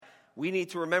we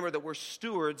need to remember that we're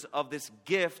stewards of this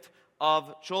gift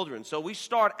of children. So we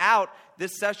start out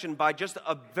this session by just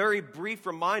a very brief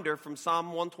reminder from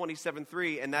Psalm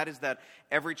 127:3, and that is that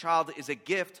every child is a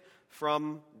gift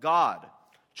from God.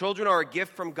 Children are a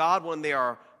gift from God when they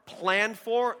are planned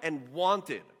for and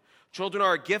wanted. Children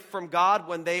are a gift from God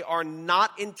when they are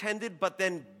not intended but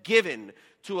then given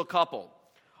to a couple.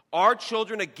 Are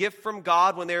children a gift from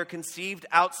God when they are conceived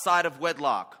outside of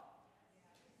wedlock?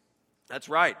 That's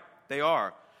right, they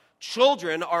are.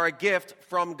 Children are a gift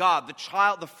from God.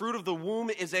 The fruit of the womb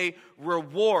is a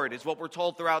reward, is what we're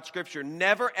told throughout Scripture.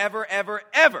 Never, ever, ever,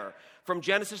 ever, from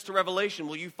Genesis to Revelation,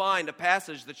 will you find a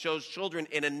passage that shows children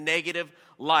in a negative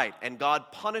light. And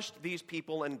God punished these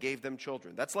people and gave them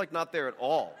children. That's like not there at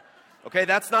all. Okay,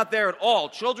 that's not there at all.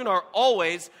 Children are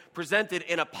always presented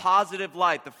in a positive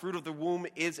light. The fruit of the womb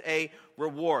is a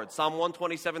reward. Psalm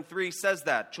 127:3 says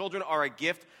that. Children are a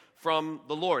gift from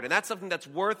the Lord. And that's something that's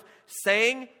worth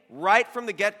saying right from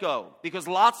the get-go. Because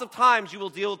lots of times you will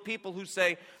deal with people who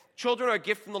say, children are a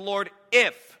gift from the Lord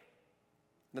if,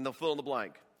 then they'll fill in the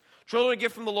blank. Children are a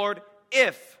gift from the Lord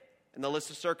if, and they'll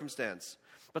list a circumstance.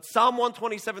 But Psalm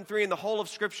 127:3 and the whole of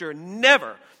Scripture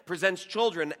never presents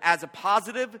children as a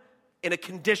positive in a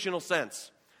conditional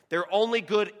sense. They're only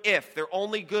good if. They're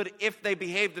only good if they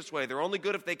behave this way. They're only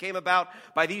good if they came about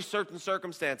by these certain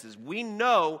circumstances. We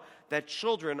know that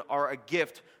children are a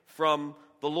gift from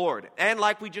the Lord. And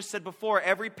like we just said before,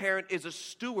 every parent is a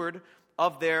steward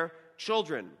of their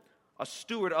children. A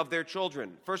steward of their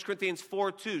children. 1 Corinthians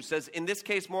 4:2 says, in this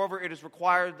case, moreover, it is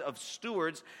required of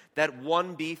stewards that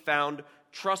one be found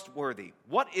trustworthy.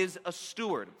 What is a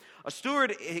steward? A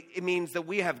steward, it means that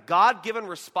we have God-given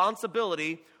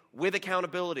responsibility with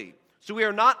accountability. So we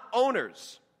are not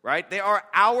owners, right? They are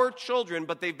our children,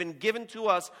 but they've been given to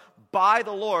us by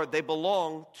the Lord. They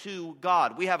belong to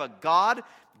God. We have a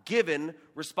God-given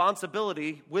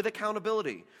responsibility with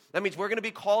accountability. That means we're going to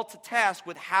be called to task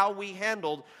with how we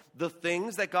handled the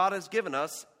things that God has given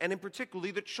us, and in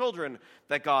particularly the children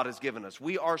that God has given us.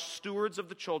 We are stewards of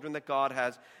the children that God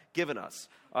has given us.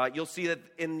 You'll see that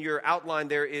in your outline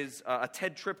there is a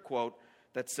Ted Tripp quote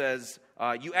that says,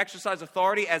 you exercise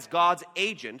authority as God's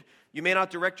agent. You may not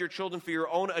direct your children for your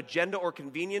own agenda or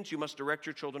convenience. You must direct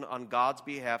your children on God's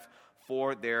behalf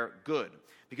for their good.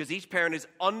 Because each parent is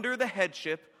under the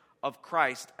headship of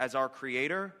Christ as our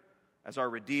Creator, as our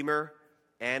Redeemer,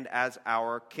 and as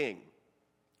our King.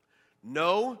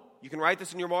 No, you can write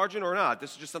this in your margin or not.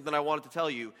 This is just something I wanted to tell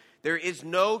you. There is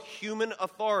no human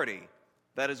authority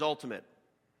that is ultimate.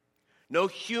 No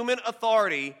human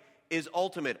authority is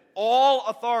ultimate. All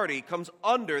authority comes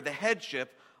under the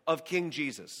headship of King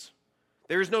Jesus.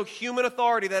 There is no human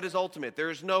authority that is ultimate. There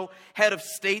is no head of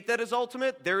state that is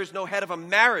ultimate. There is no head of a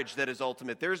marriage that is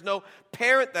ultimate. There is no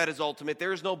parent that is ultimate.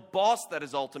 There is no boss that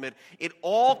is ultimate. It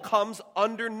all comes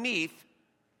underneath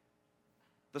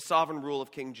the sovereign rule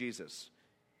of King Jesus.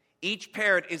 Each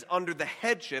parent is under the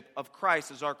headship of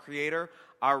Christ as our Creator,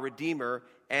 our Redeemer,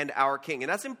 and our King. And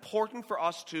that's important for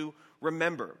us to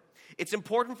remember. It's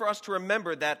important for us to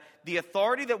remember that the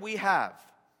authority that we have,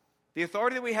 the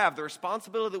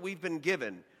responsibility that we've been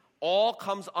given, all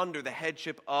comes under the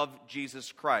headship of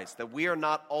Jesus Christ, that we are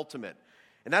not ultimate.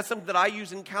 And that's something that I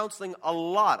use in counseling a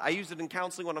lot. I use it in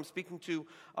counseling when I'm speaking to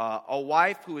a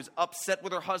wife who is upset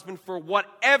with her husband for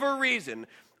whatever reason.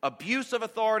 Abuse of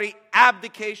authority,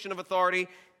 abdication of authority.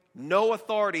 No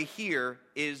authority here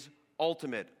is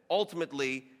ultimate.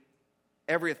 Ultimately,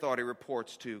 every authority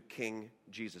reports to King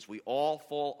Jesus. We all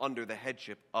fall under the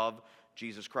headship of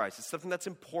Jesus Christ. It's something that's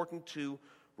important to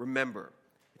remember.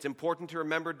 It's important to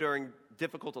remember during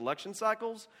difficult election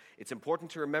cycles. It's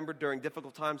important to remember during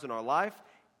difficult times in our life.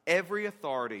 Every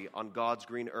authority on God's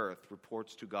green earth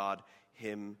reports to God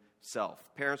Himself.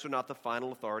 Parents are not the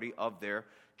final authority of their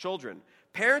children.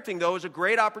 Parenting, though, is a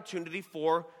great opportunity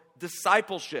for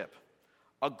discipleship.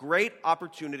 A great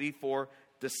opportunity for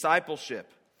discipleship.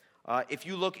 If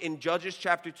you look in Judges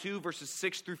chapter 2, verses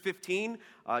 6 through 15,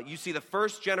 you see the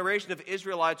first generation of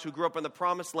Israelites who grew up in the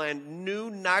Promised Land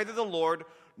knew neither the Lord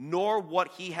nor what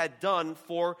He had done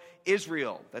for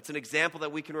Israel. That's an example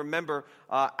that we can remember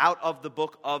out of the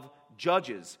book of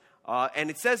Judges. And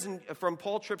it says from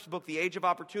Paul Tripp's book, The Age of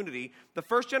Opportunity, the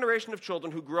first generation of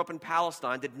children who grew up in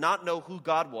Palestine did not know who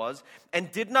God was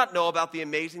and did not know about the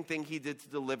amazing thing He did to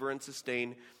deliver and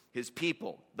sustain His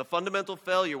people. The fundamental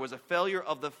failure was a failure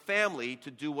of the family to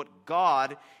do what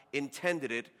God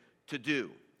intended it to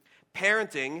do.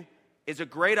 Parenting is a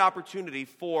great opportunity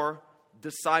for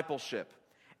discipleship.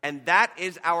 And that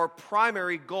is our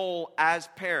primary goal as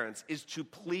parents, is to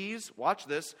please, watch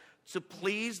this, to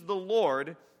please the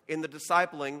Lord in the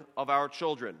discipling of our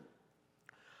children.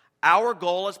 Our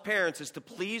goal as parents is to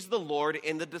please the Lord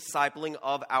in the discipling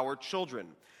of our children.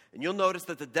 And you'll notice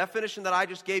that the definition that I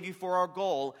just gave you for our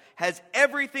goal has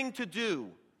everything to do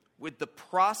with the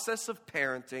process of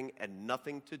parenting and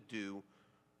nothing to do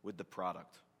with the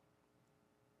product.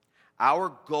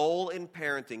 Our goal in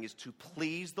parenting is to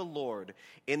please the Lord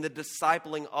in the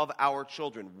discipling of our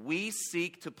children. We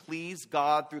seek to please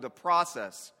God through the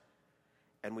process,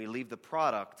 and we leave the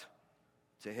product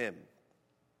to Him.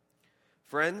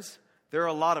 Friends, there are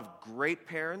a lot of great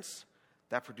parents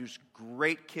that produce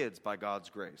great kids by God's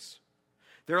grace.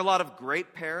 There are a lot of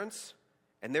great parents,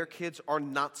 and their kids are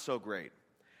not so great.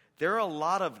 There are a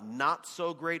lot of not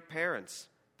so great parents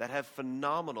that have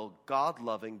phenomenal,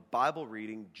 God-loving,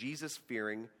 Bible-reading,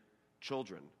 Jesus-fearing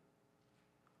children.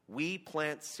 We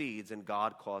plant seeds and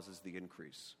God causes the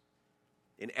increase.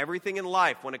 In everything in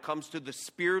life, when it comes to the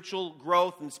spiritual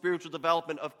growth and spiritual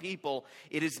development of people,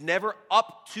 it is never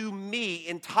up to me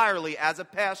entirely as a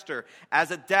pastor, as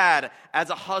a dad,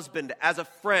 as a husband, as a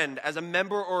friend, as a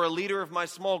member or a leader of my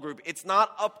small group. It's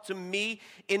not up to me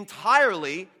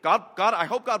entirely. God, I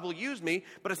hope God will use me,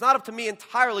 but it's not up to me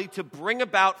entirely to bring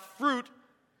about fruit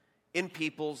in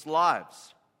people's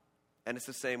lives. And it's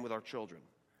the same with our children.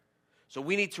 So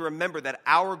we need to remember that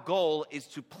our goal is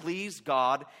to please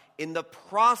God in the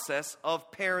process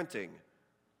of parenting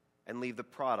and leave the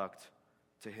product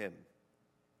to Him.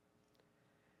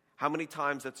 How many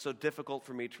times that's so difficult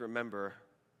for me to remember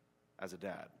as a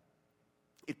dad?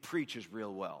 It preaches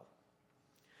real well.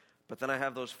 But then I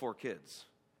have those 4 kids,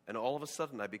 and all of a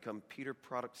sudden I become Peter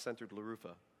Product-Centered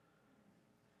LaRufa.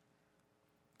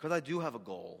 Because I do have a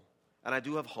goal. And I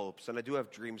do have hopes, and I do have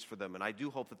dreams for them, and I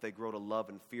do hope that they grow to love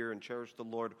and fear and cherish the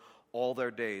Lord all their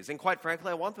days. And quite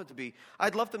frankly,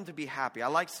 I'd love them to be happy. I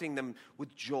like seeing them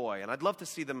with joy, and I'd love to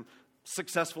see them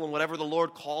successful in whatever the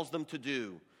Lord calls them to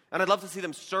do. And I'd love to see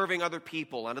them serving other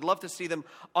people, and I'd love to see them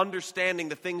understanding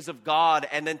the things of God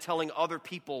and then telling other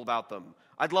people about them.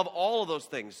 I'd love all of those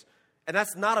things. And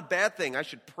that's not a bad thing. I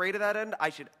should pray to that end.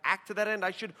 I should act to that end. I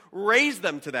should raise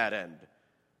them to that end.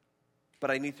 But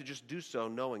I need to just do so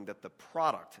knowing that the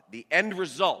product, the end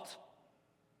result,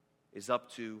 is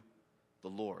up to the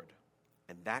Lord.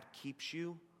 And that keeps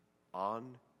you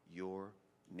on your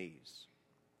knees.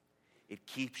 It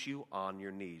keeps you on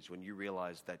your knees when you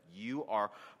realize that you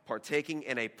are partaking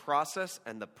in a process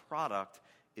and the product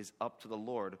is up to the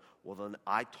Lord. Well, then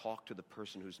I talk to the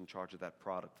person who's in charge of that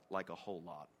product like a whole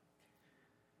lot.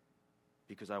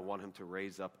 Because I want him to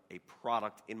raise up a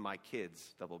product in my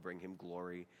kids that will bring him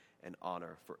glory and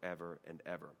honor forever and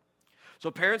ever. So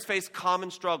parents face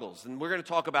common struggles, and we're going to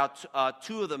talk about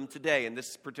 2 of them today in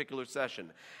this particular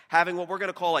session. Having what we're going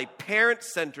to call a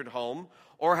parent-centered home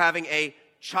or having a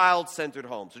child-centered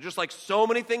home. So just like so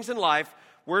many things in life,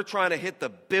 we're trying to hit the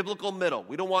biblical middle.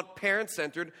 We don't want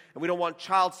parent-centered and we don't want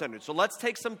child-centered. So let's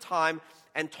take some time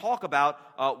and talk about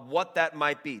what that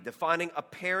might be, defining a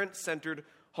parent-centered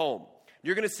home.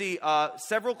 You're going to see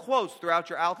several quotes throughout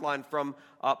your outline from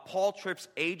Paul Tripp's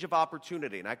Age of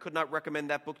Opportunity. And I could not recommend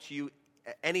that book to you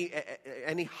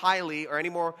any highly or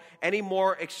any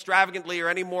more extravagantly or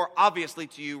any more obviously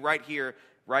to you right here,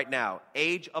 right now.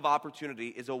 Age of Opportunity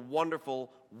is a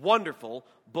wonderful, wonderful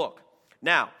book.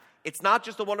 Now, it's not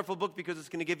just a wonderful book because it's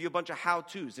going to give you a bunch of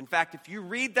how-tos. In fact, if you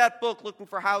read that book looking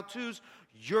for how-tos,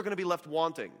 you're going to be left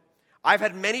wanting. I've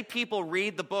had many people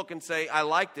read the book and say, I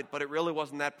liked it, but it really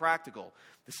wasn't that practical.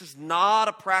 This is not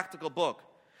a practical book.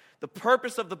 The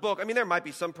purpose of the book, there might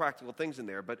be some practical things in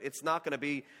there, but it's not going to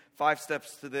be 5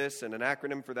 steps to this and an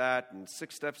acronym for that and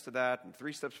 6 steps to that and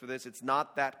 3 steps for this. It's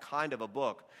not that kind of a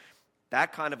book.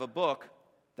 That kind of a book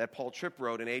that Paul Tripp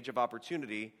wrote in Age of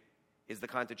Opportunity is the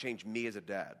kind to change me as a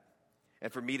dad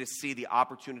and for me to see the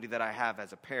opportunity that I have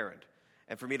as a parent.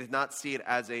 And for me to not see it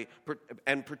as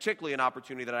and particularly an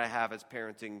opportunity that I have as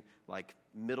parenting like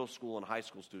middle school and high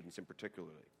school students in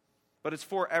particularly. But it's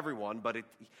for everyone, but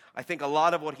I think a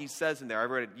lot of what he says in there, I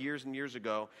read it years and years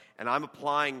ago, and I'm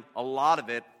applying a lot of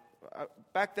it,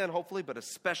 back then hopefully, but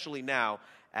especially now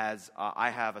as I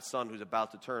have a son who's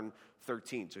about to turn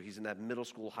 13. So he's in that middle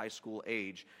school, high school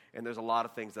age, and there's a lot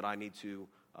of things that I need to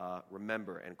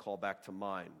remember and call back to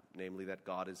mind, namely that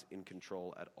God is in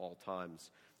control at all times.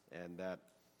 And that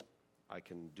I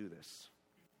can do this.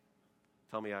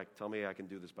 Tell me I can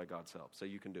do this by God's help. Say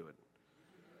you can do it.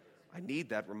 I need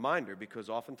that reminder because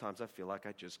oftentimes I feel like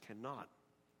I just cannot.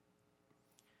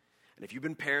 And if you've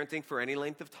been parenting for any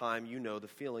length of time, you know the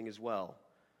feeling as well.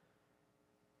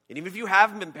 And even if you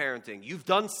haven't been parenting, you've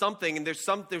done something and there's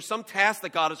some task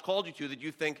that God has called you to that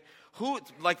you think,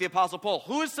 like the Apostle Paul,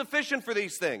 who is sufficient for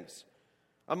these things?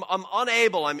 I'm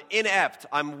unable, I'm inept,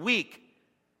 I'm weak.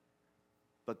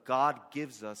 but God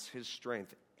gives us his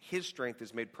strength. His strength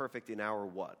is made perfect in our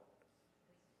what?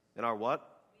 In our what?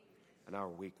 In our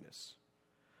weakness.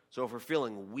 So if we're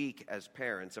feeling weak as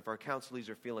parents, if our counselees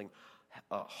are feeling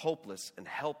hopeless and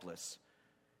helpless,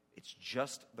 it's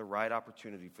just the right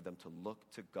opportunity for them to look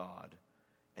to God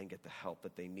and get the help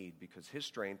that they need, because his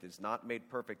strength is not made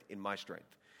perfect in my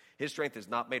strength. His strength is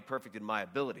not made perfect in my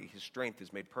ability. His strength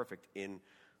is made perfect in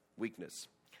weakness.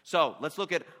 So let's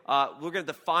look at, we're going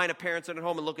to define a parent-centered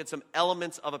home and look at some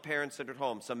elements of a parent-centered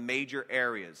home, some major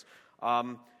areas.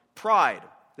 Pride.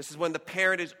 This is when the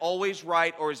parent is always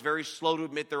right or is very slow to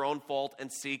admit their own fault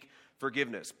and seek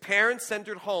forgiveness.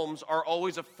 Parent-centered homes are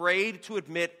always afraid to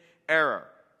admit error.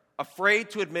 Afraid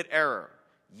to admit error.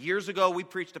 Years ago, we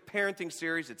preached a parenting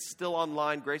series. It's still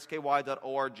online,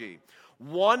 graceky.org.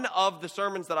 One of the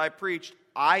sermons that I preached,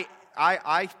 I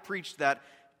preached that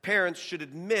parents should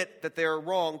admit that they are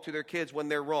wrong to their kids when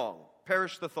they're wrong.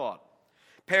 Perish the thought.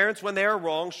 Parents, when they are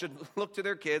wrong, should look to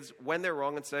their kids when they're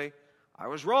wrong and say, I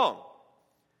was wrong.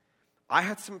 I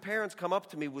had some parents come up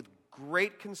to me with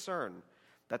great concern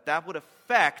that would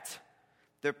affect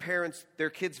their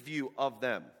kids' view of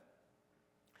them.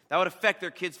 That would affect their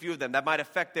kids' view of them. That might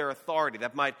affect their authority.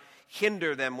 That might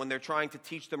hinder them when they're trying to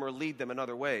teach them or lead them in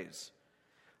other ways.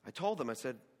 I told them, I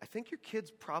said, I think your kids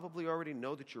probably already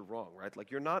know that you're wrong, right? Like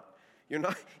you're not,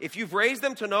 if you've raised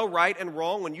them to know right and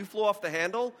wrong, when you flew off the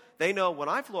handle, they know when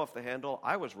I flew off the handle,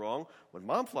 I was wrong. When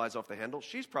mom flies off the handle,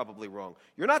 she's probably wrong.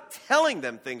 You're not telling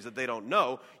them things that they don't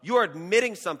know. You are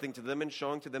admitting something to them and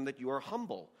showing to them that you are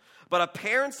humble. But a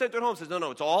parent-centered home says, no,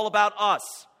 it's all about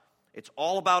us. It's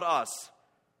all about us.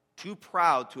 Too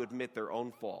proud to admit their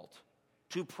own fault.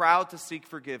 Too proud to seek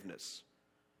forgiveness.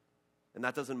 And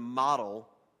that doesn't model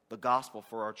the gospel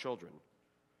for our children.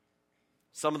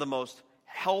 Some of the most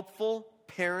helpful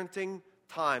parenting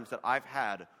times that I've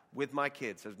had with my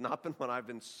kids has not been when I've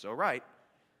been so right,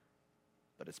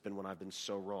 but it's been when I've been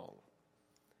so wrong.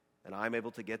 And I'm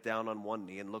able to get down on one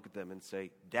knee and look at them and say,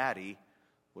 Daddy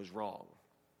was wrong.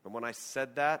 And when I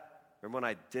said that, and when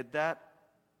I did that,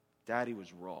 Daddy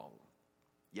was wrong.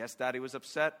 Yes, Daddy was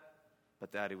upset,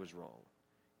 but Daddy was wrong.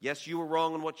 Yes, you were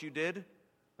wrong in what you did,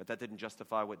 but that didn't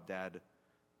justify what Dad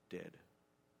did.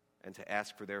 And to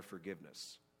ask for their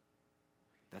forgiveness.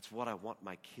 That's what I want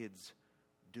my kids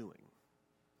doing.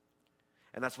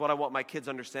 And that's what I want my kids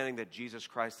understanding that Jesus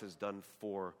Christ has done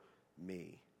for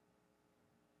me.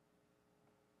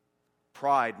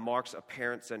 Pride marks a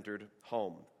parent-centered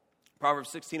home. Proverbs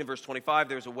 16 and verse 25,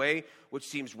 there's a way which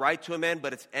seems right to a man,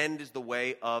 but its end is the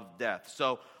way of death.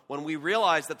 So when we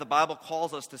realize that the Bible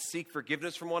calls us to seek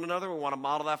forgiveness from one another, we want to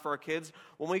model that for our kids.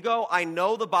 When we go, I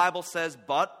know the Bible says,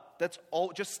 but,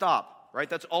 just stop, right?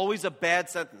 That's always a bad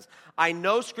sentence. I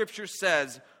know Scripture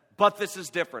says, but this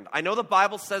is different. I know the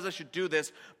Bible says I should do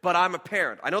this, but I'm a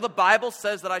parent. I know the Bible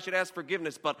says that I should ask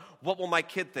forgiveness, but what will my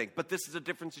kid think? But this is a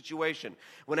different situation.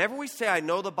 Whenever we say, I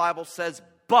know the Bible says,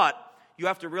 but, you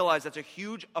have to realize that's a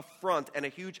huge affront and a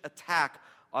huge attack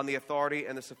on the authority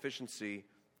and the sufficiency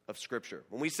of Scripture.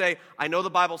 When we say, I know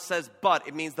the Bible says, but,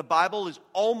 it means the Bible is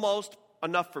almost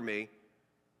enough for me,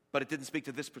 but it didn't speak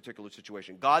to this particular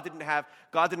situation. God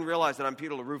didn't realize that I'm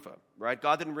Peter LaRufa, right?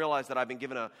 God didn't realize that I've been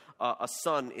given a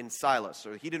son in Silas,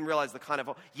 or he didn't realize the kind of,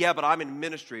 but I'm in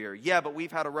ministry, or but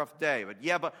we've had a rough day,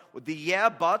 but with the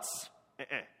buts,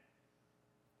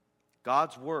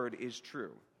 God's word is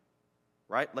true.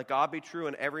 Right? Let God be true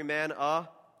and every man a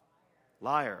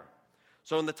liar.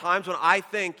 So in the times when I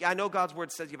think, I know God's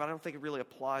word says, but I don't think it really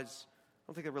applies. I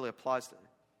don't think it really applies to me.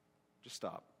 Just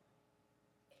stop.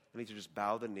 I need to just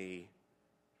bow the knee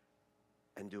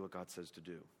and do what God says to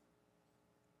do.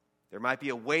 There might be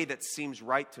a way that seems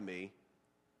right to me,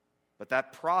 but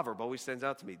that proverb always stands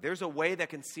out to me. There's a way that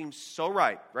can seem so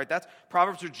right? That's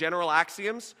Proverbs are general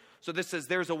axioms. So this says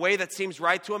there's a way that seems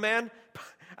right to a man.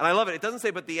 And I love it. It doesn't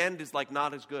say, but the end is like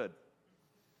not as good.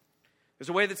 There's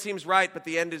a way that seems right, but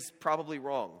the end is probably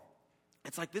wrong.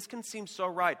 It's like this can seem so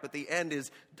right, but the end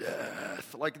is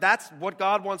death. Like that's what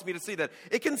God wants me to see, that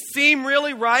it can seem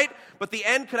really right, but the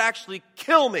end could actually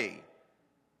kill me.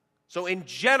 So in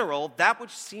general, that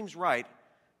which seems right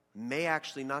may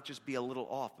actually not just be a little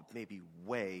off, but maybe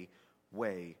way,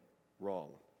 way wrong.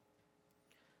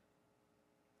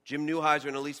 Jim Neuheiser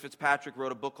and Elise Fitzpatrick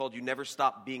wrote a book called You Never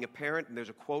Stop Being a Parent, and there's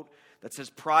a quote that says,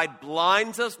 pride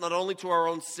blinds us not only to our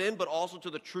own sin, but also to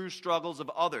the true struggles of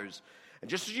others. And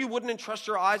just as you wouldn't entrust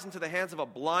your eyes into the hands of a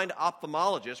blind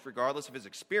ophthalmologist, regardless of his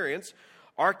experience,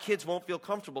 our kids won't feel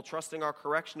comfortable trusting our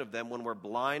correction of them when we're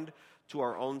blind to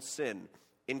our own sin,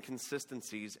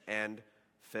 inconsistencies, and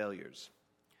failures.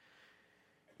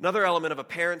 Another element of a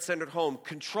parent-centered home,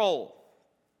 control.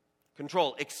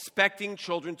 Control, expecting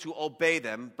children to obey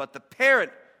them, but the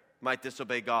parent might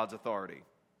disobey God's authority.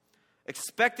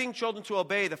 Expecting children to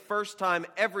obey the first time,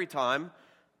 every time,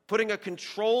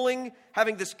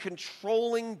 having this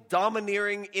controlling,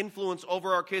 domineering influence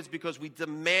over our kids because we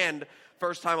demand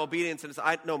first-time obedience. And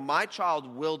I know my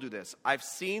child will do this. I've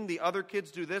seen the other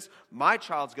kids do this. My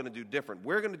child's going to do different.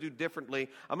 We're going to do differently.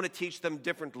 I'm going to teach them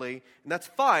differently. And that's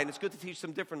fine. It's good to teach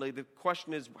them differently. The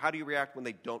question is, how do you react when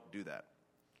they don't do that?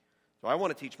 So I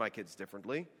want to teach my kids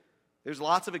differently. There's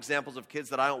lots of examples of kids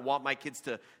that I don't want my kids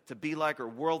to be like, or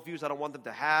worldviews I don't want them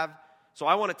to have. So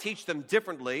I want to teach them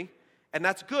differently. And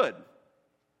that's good.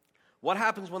 What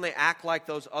happens when they act like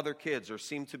those other kids or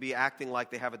seem to be acting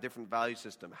like they have a different value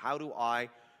system? How do I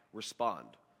respond?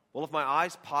 Well, if my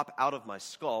eyes pop out of my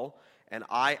skull and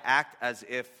I act as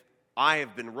if I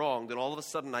have been wrong, then all of a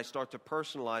sudden I start to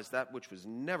personalize that which was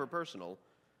never personal.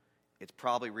 It's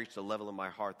probably reached a level in my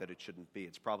heart that it shouldn't be.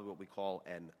 It's probably what we call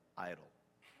an idol.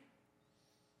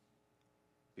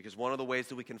 Because one of the ways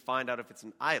that we can find out if it's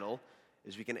an idol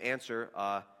is we can answer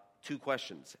two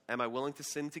questions. Am I willing to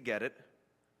sin to get it?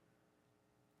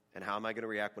 And how am I going to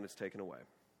react when it's taken away?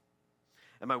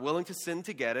 Am I willing to sin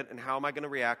to get it? And how am I going to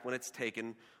react when it's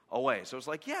taken away? So it's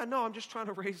like, yeah, no, I'm just trying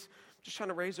to raise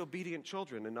obedient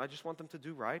children, and I just want them to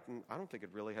do right, and I don't think it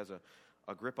really has a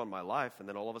grip on my life. And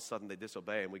then all of a sudden they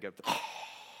disobey, and we get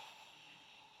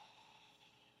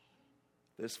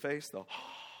this face, though.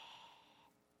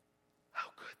 How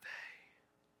could they?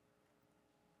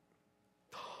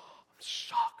 I'm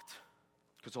shocked.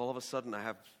 Because all of a sudden I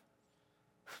have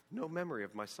no memory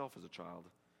of myself as a child.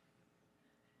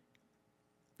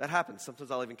 That happens. Sometimes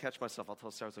I'll even catch myself. I'll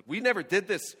tell Sarah, it's like, we never did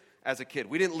this as a kid.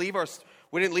 We didn't leave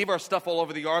our stuff all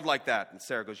over the yard like that. And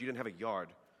Sarah goes, you didn't have a yard.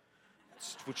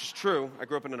 Which is true. I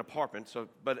grew up in an apartment. So,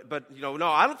 but no,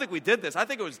 I don't think we did this. I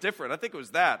think it was different. I think it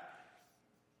was that.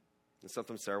 And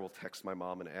sometimes Sarah will text my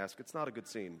mom and ask. It's not a good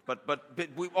scene. But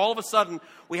we, all of a sudden,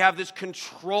 we have this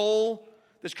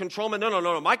controlment.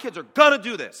 No. My kids are going to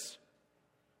do this.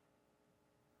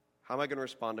 How am I going to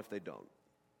respond if they don't?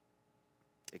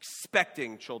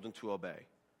 Expecting children to obey.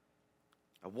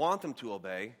 I want them to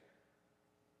obey.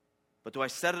 But do I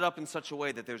set it up in such a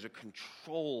way that there's a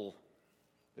controlling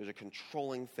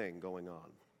thing going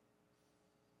on?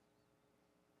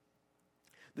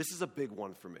 This is a big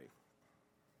one for me.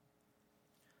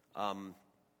 I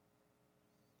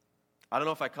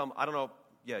don't know.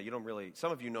 Yeah, you don't really,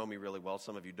 some of you know me really well,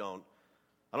 some of you don't.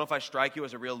 I don't know if I strike you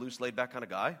as a real loose, laid-back kind of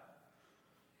guy.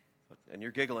 And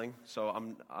you're giggling, so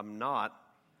I'm not.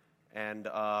 And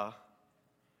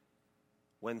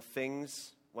when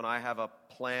I have a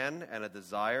plan and a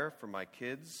desire for my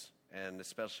kids, and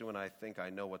especially when I think I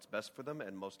know what's best for them,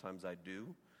 and most times I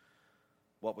do,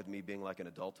 what with me being like an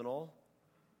adult and all,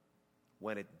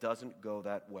 when it doesn't go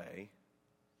that way,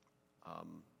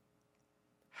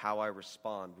 how I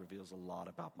respond reveals a lot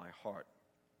about my heart.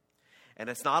 And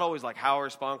it's not always like how I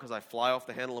respond because I fly off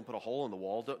the handle and put a hole in the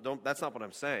wall. That's not what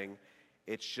I'm saying.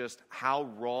 It's just how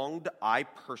wronged I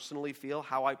personally feel,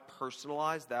 how I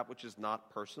personalize that which is not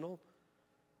personal,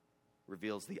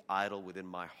 reveals the idol within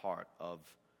my heart of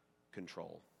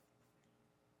control.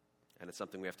 And it's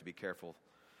something we have to be careful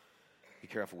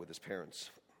with as parents.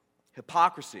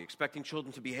 Hypocrisy, expecting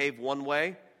children to behave one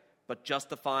way, but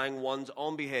justifying one's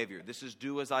own behavior. This is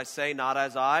do as I say, not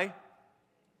as I.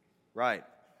 Right.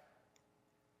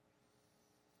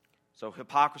 So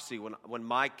hypocrisy, when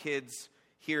my kids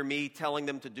hear me telling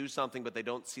them to do something, but they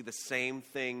don't see the same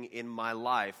thing in my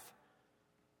life,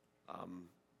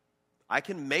 I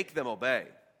can make them obey.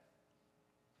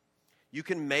 You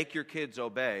can make your kids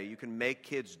obey. You can make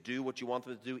kids do what you want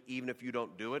them to do, even if you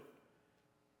don't do it,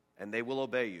 and they will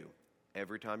obey you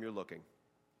every time you're looking.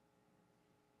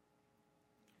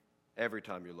 Every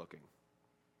time you're looking.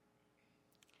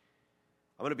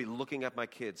 I'm going to be looking at my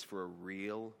kids for a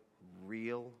real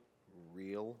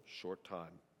short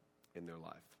time in their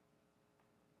life.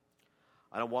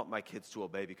 I don't want my kids to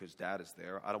obey because dad is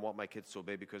there. I don't want my kids to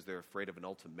obey because they're afraid of an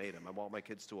ultimatum. I want my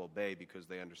kids to obey because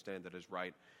they understand that is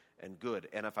right and good.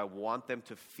 And if I want them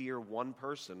to fear one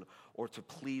person or to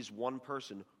please one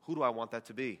person, who do I want that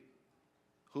to be?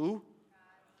 Who?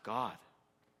 God.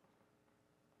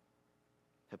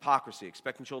 Hypocrisy,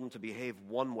 expecting children to behave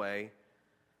one way,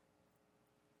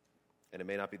 and it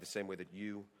may not be the same way that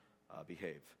you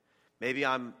behave. Maybe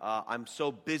I'm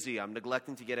so busy, I'm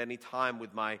neglecting to get any time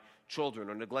with my children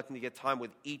or neglecting to get time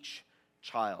with each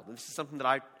child. And this is something that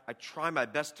I try my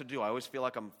best to do. I always feel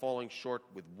like I'm falling short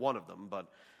with one of them, but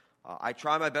I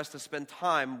try my best to spend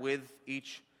time with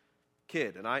each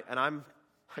kid. And I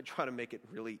try to make it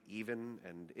really even,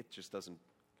 and it just doesn't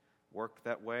work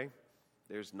that way.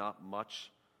 there's not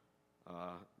much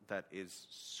that is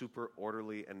super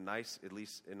orderly and nice, at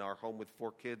least in our home with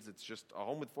 4 kids. It's just a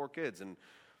home with 4 kids, and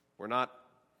we're not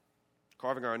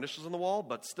carving our initials on the wall,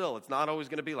 but still, it's not always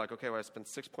going to be like, okay, well, I spent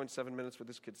 6.7 minutes for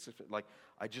this kid. Like,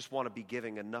 I just want to be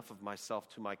giving enough of myself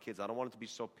to my kids. I don't want it to be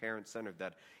so parent-centered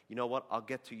that, you know what, I'll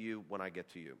get to you when I get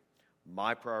to you.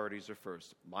 My priorities are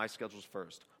first. My schedule's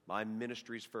first. My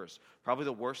ministry's first. Probably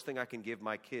the worst thing I can give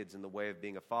my kids in the way of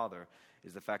being a father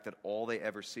is the fact that all they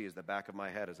ever see is the back of my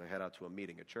head as I head out to a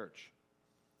meeting at church.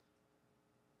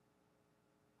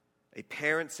 A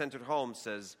parent-centered home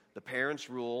says the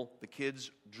parents rule, the kids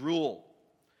drool.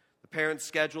 The parent's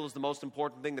schedule is the most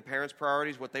important thing. The parents'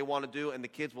 priorities, what they want to do, and the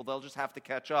kids, well, they'll just have to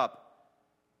catch up.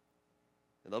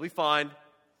 And they'll be fine.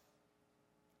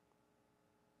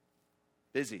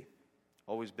 Busy.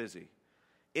 Always busy.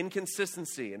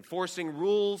 Inconsistency, enforcing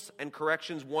rules and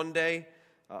corrections one day,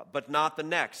 but not the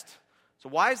next. So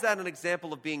why is that an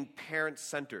example of being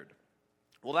parent-centered?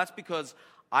 Well, that's because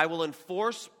I will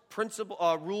enforce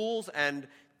rules and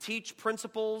teach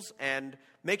principles and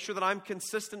make sure that I'm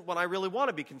consistent when I really want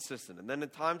to be consistent. And then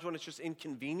at times when it's just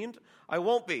inconvenient, I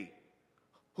won't be.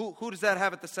 Who does that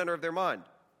have at the center of their mind?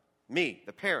 Me,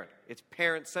 the parent. It's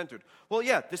parent-centered. Well,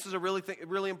 yeah, this is a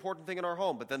really important thing in our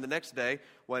home. But then the next day,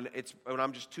 when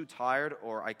I'm just too tired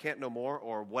or I can't no more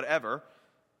or whatever,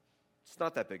 it's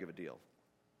not that big of a deal.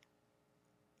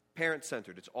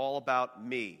 Parent-centered. It's all about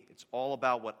me. It's all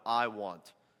about what I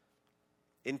want.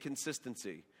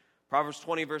 Inconsistency. Proverbs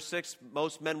 20, verse 6,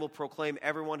 most men will proclaim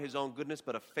everyone his own goodness,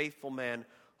 but a faithful man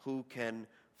who can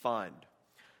find.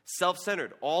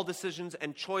 Self-centered. All decisions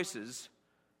and choices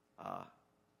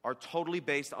are totally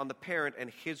based on the parent and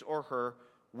his or her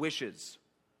wishes.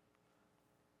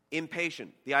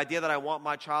 Impatient. The idea that I want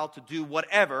my child to do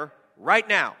whatever right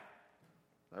now.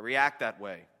 I react that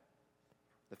way.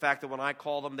 The fact that when I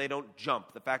call them, they don't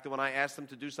jump. The fact that when I ask them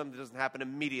to do something, it doesn't happen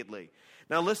immediately.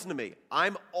 Now listen to me.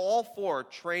 I'm all for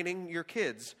training your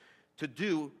kids to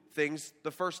do things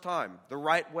the first time, the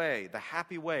right way, the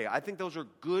happy way. I think those are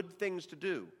good things to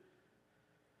do.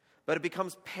 But it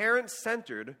becomes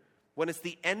parent-centered when it's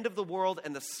the end of the world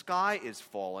and the sky is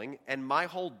falling and my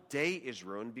whole day is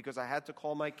ruined because I had to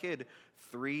call my kid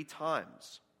 3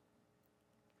 times.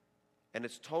 And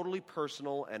it's totally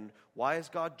personal, and why is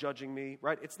God judging me?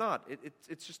 Right? It's not.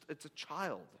 It's a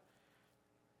child.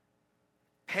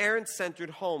 Parent-centered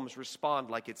homes respond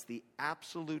like it's the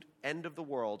absolute end of the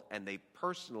world, and they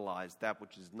personalize that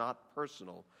which is not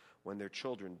personal when their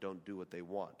children don't do what they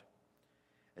want.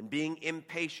 And being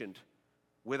impatient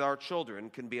with our children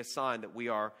can be a sign that we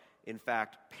are, in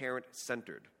fact,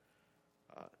 parent-centered.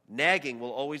 Nagging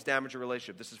will always damage a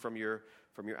relationship. This is from your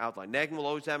outline. Nagging will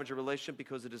always damage a relationship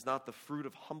because it is not the fruit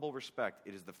of humble respect.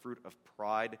 It is the fruit of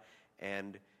pride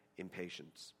and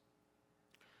impatience.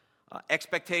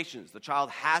 Expectations. The child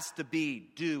has to be,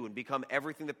 do, and become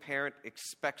everything the parent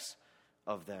expects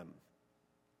of them.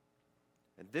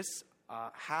 And this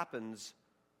happens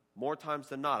more times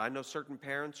than not. I know certain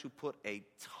parents who put a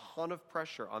ton of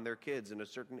pressure on their kids in a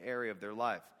certain area of their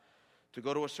life to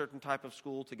go to a certain type of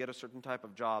school, to get a certain type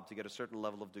of job, to get a certain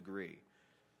level of degree,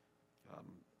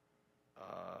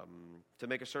 to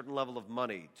make a certain level of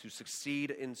money, to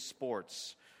succeed in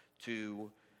sports,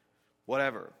 to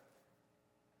whatever,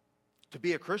 to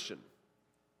be a Christian.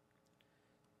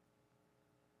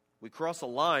 We cross a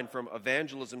line from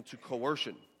evangelism to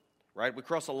coercion, right? We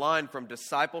cross a line from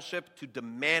discipleship to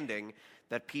demanding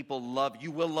that people love.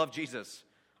 You will love Jesus.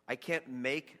 I can't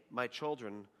make my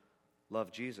children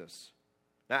love Jesus.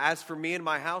 Now, as for me and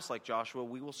my house, like Joshua,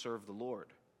 we will serve the Lord.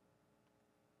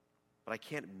 But I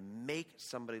can't make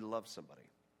somebody love somebody.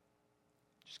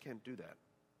 Just can't do that.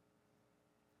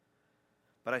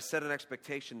 But I set an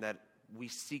expectation that we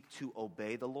seek to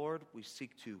obey the Lord. We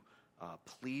seek to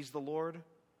please the Lord.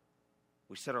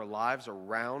 We set our lives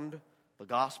around the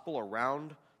gospel,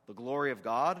 around the glory of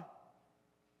God.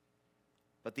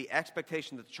 But the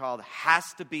expectation that the child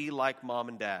has to be like mom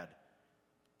and dad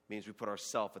means we put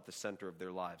ourselves at the center of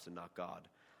their lives and not God.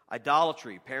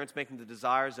 Idolatry, parents making the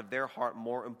desires of their heart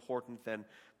more important than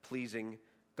pleasing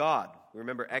God. We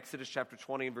remember Exodus chapter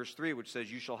 20 and verse 3, which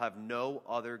says, "You shall have no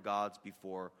other gods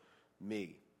before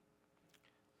me."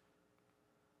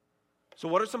 So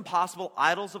what are some possible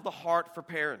idols of the heart for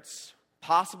parents?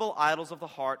 Possible idols of the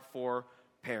heart for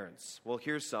parents. Well,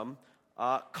 here's some.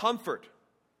 Comfort.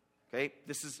 Okay,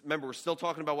 remember, we're still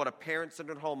talking about what a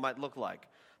parent-centered home might look like.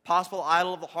 Possible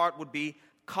idol of the heart would be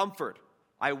comfort.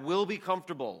 I will be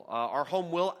comfortable. Our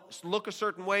home will look a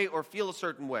certain way or feel a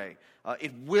certain way.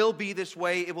 It will be this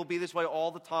way. It will be this way all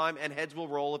the time, and heads will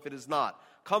roll if it is not.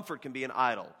 Comfort can be an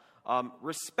idol.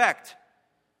 Respect.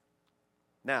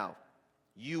 Now,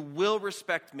 you will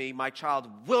respect me, my child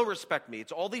will respect me.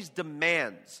 It's all these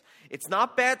demands. It's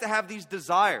not bad to have these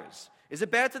desires. Is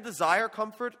it bad to desire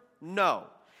comfort? No.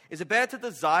 Is it bad to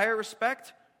desire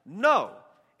respect? No.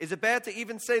 Is it bad to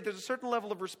even say there's a certain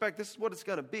level of respect, this is what it's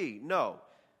going to be? No.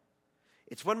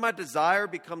 It's when my desire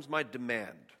becomes my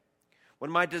demand. When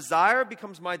my desire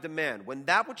becomes my demand, when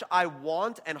that which I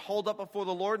want and hold up before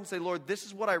the Lord and say, Lord, this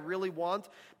is what I really want.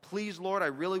 Please, Lord, I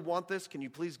really want this. Can you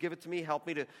please give it to me? Help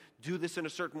me to do this in a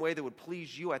certain way that would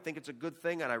please you. I think it's a good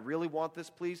thing, and I really want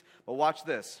this, please. But watch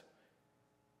this.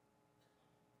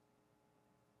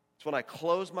 It's when I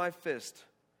close my fist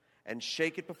and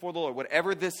shake it before the Lord,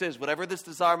 whatever this is, whatever this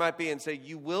desire might be, and say,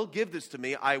 you will give this to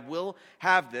me. I will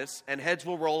have this, and heads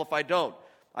will roll if I don't.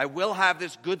 I will have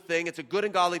this good thing. It's a good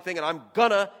and godly thing, and I'm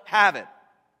gonna have it.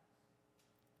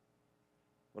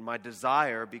 When my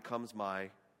desire becomes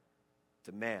my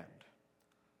demand.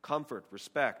 Comfort,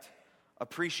 respect,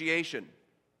 appreciation.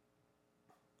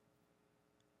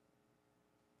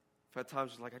 I've had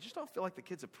times like, I just don't feel like the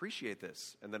kids appreciate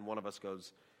this. And then one of us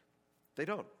goes, they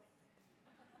don't.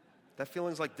 That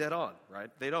feeling's like dead on, right?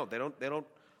 They don't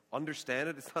understand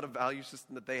it. It's not a value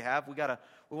system that they have. We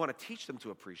want to teach them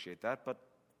to appreciate that, but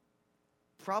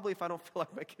probably if I don't feel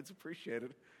like my kids appreciate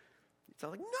it, it's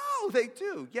not like, no, they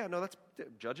do. Yeah, no, that's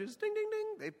judges, ding, ding,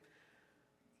 ding.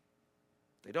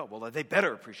 They don't. Well, they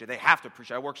better appreciate it. They have to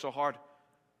appreciate it. I work so hard.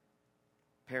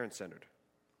 Parent-centered.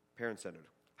 Parent-centered.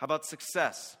 How about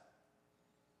success?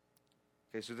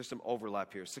 Okay, so there's some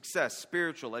overlap here. Success,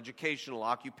 spiritual, educational,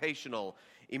 occupational,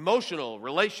 emotional,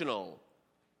 relational.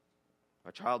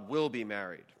 My child will be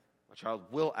married. My child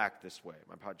will act this way.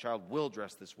 My child will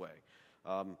dress this way.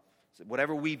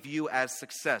 Whatever we view as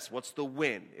success, what's the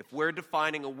win? If we're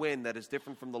defining a win that is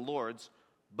different from the Lord's,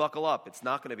 buckle up. It's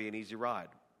not going to be an easy ride.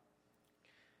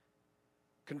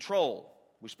 Control.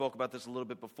 We spoke about this a little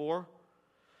bit before.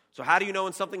 So how do you know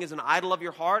when something is an idol of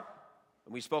your heart?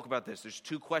 And we spoke about this. There's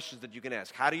two questions that you can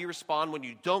ask. How do you respond when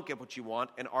you don't get what you want?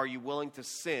 And are you willing to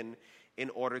sin in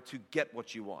order to get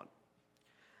what you want?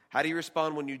 How do you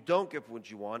respond when you don't get what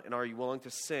you want? And are you willing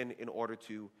to sin in order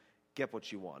to get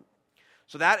what you want?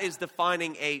 So that is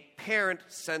defining a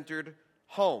parent-centered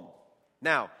home.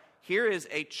 Now, here is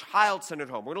a child-centered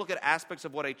home. We're going to look at aspects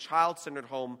of what a child-centered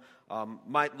home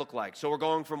might look like. So we're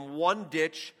going from one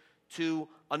ditch to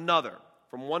another.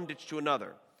 From one ditch to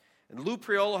another. And Lou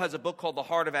Priolo has a book called The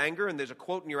Heart of Anger, and there's a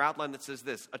quote in your outline that says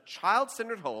this: a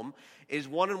child-centered home is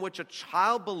one in which a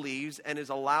child believes and is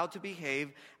allowed to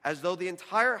behave as though the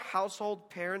entire household,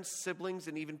 parents, siblings,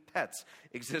 and even pets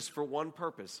exist for one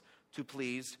purpose, to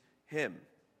please him.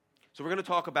 So we're going to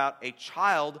talk about a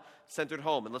child-centered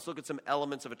home, and let's look at some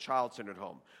elements of a child-centered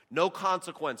home. No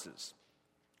consequences.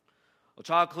 A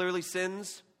child clearly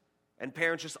sins, and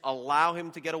parents just allow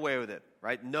him to get away with it,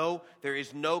 right? No, there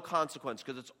is no consequence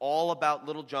because it's all about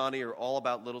little Johnny or all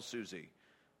about little Susie.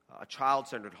 A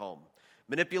child-centered home.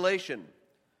 Manipulation.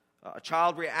 A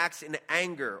child reacts in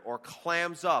anger or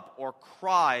clams up or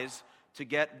cries to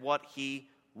get what he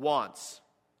wants.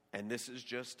 And this is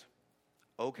just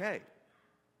okay.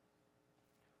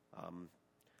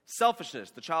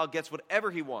 Selfishness. The child gets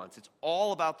whatever he wants. It's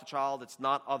all about the child. It's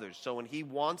not others. So when he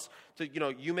wants to,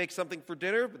 you make something for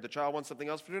dinner, but the child wants something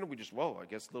else for dinner, we just, I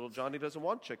guess little Johnny doesn't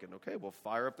want chicken. Okay, we'll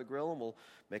fire up the grill and we'll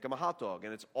make him a hot dog.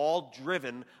 And it's all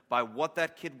driven by what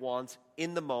that kid wants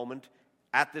in the moment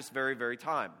at this very, very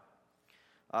time.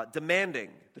 Demanding.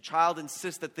 The child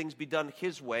insists that things be done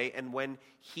his way and when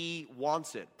he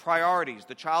wants it. Priorities.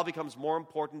 The child becomes more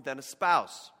important than a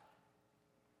spouse.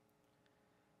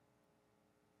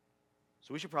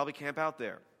 So we should probably camp out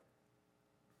there.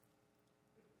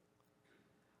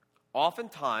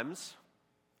 Oftentimes,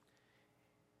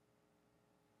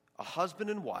 a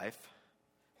husband and wife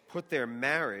put their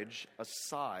marriage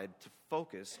aside to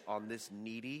focus on this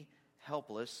needy,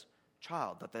 helpless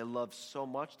child that they love so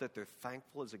much that they're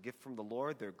thankful as a gift from the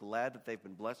Lord. They're glad that they've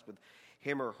been blessed with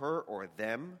him or her or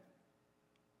them.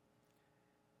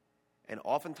 And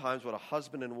oftentimes what a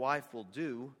husband and wife will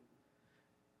do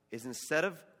is instead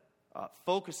of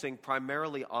focusing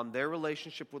primarily on their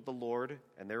relationship with the Lord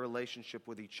and their relationship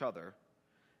with each other,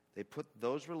 they put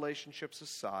those relationships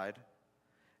aside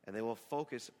and they will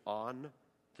focus on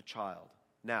the child.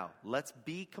 Now, let's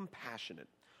be compassionate.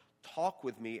 Talk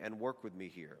with me and work with me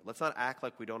here. Let's not act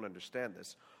like we don't understand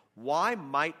this. Why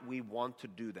might we want to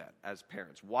do that as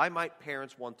parents? Why might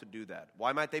parents want to do that?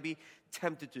 Why might they be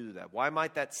tempted to do that? Why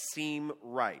might that seem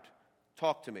right?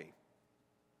 Talk to me.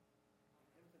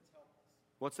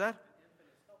 What's that?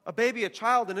 A baby, a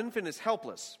child, an infant is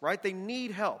helpless, right? They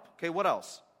need help. Okay, what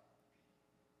else?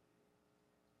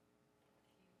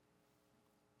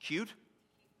 Cute?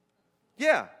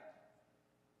 Yeah.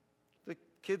 The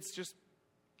kid's just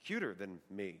cuter than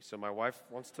me, so my wife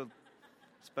wants to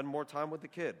spend more time with the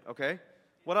kid. Okay?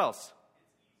 What else?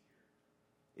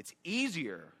 It's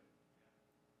easier.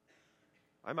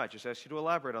 I might just ask you to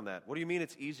elaborate on that. What do you mean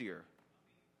it's easier?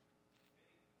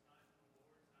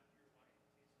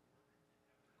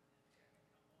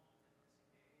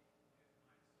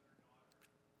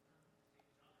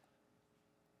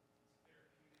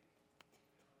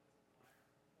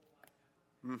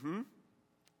 Mm-hmm.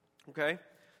 Okay.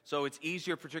 So it's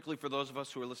easier, particularly for those of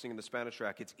us who are listening in the Spanish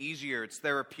track. It's easier. It's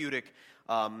therapeutic.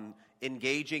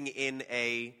 Engaging in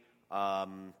a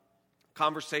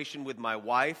conversation with my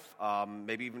wife,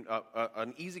 maybe even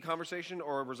an easy conversation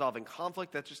or resolving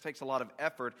conflict, that just takes a lot of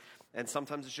effort. And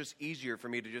sometimes it's just easier for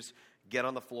me to just get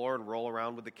on the floor and roll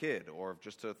around with the kid or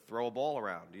just to throw a ball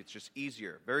around. It's just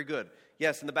easier. Very good.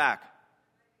 Yes, in the back.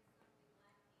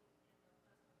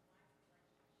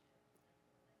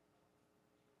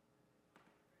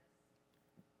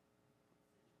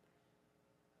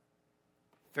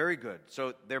 Very good.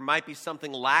 So there might be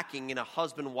something lacking in a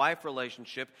husband-wife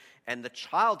relationship, and the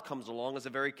child comes along as a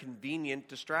very convenient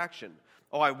distraction.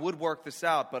 Oh, I would work this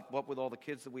out, but what with all the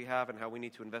kids that we have and how we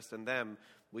need to invest in them,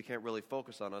 we can't really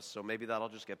focus on us, so maybe that'll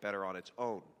just get better on its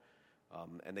own.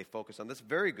 And they focus on this.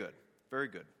 Very good. Very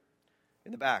good.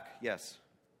 In the back, yes.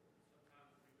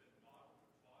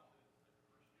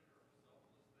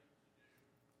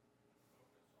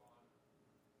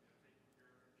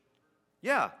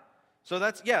 Yeah. So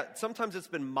sometimes it's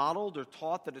been modeled or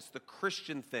taught that it's the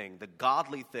Christian thing, the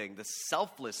godly thing, the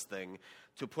selfless thing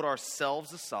to put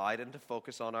ourselves aside and to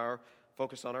focus on our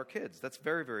kids. That's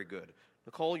very, very good.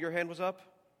 Nicole, your hand was up?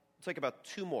 We'll take about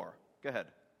 2 more. Go ahead.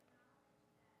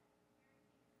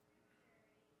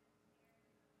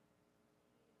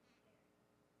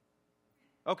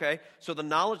 Okay, so the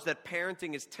knowledge that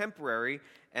parenting is temporary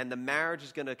and the marriage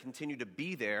is going to continue to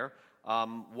be there,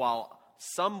 while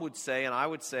some would say, and I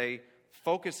would say,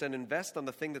 focus and invest on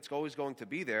the thing that's always going to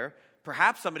be there.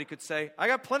 Perhaps somebody could say, I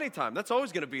got plenty of time. That's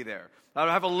always going to be there.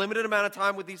 I have a limited amount of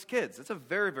time with these kids. That's a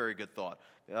very, very good thought.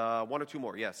 1 or 2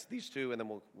 more. Yes, these 2, and then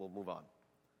we'll move on.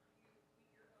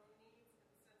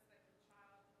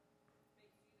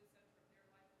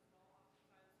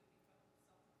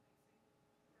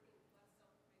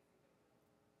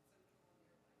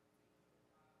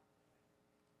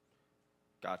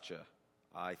 Gotcha.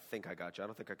 I think I got you. I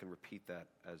don't think I can repeat that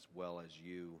as well as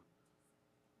you.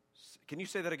 Can you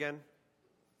say that again?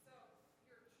 So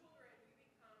your children, you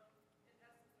become, in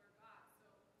essence, their God.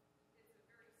 So it's a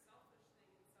very selfish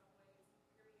thing in some ways.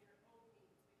 You're meeting your own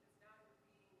needs because now you're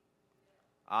being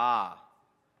them.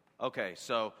 Okay.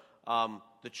 So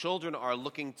the children are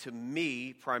looking to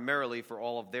me primarily for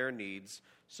all of their needs.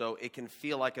 So it can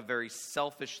feel like a very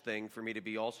selfish thing for me to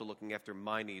be also looking after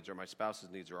my needs or my spouse's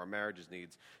needs or our marriage's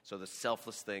needs. So the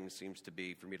selfless thing seems to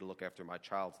be for me to look after my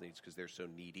child's needs because they're so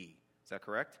needy. Is that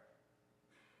correct?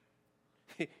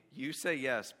 You say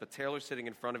yes, but Taylor's sitting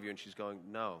in front of you and she's going,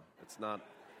 no, it's not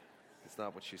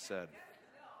what she said.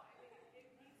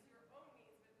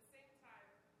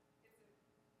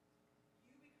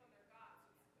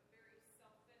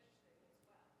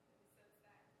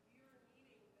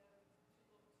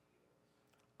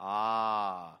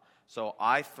 So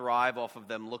I thrive off of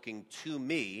them looking to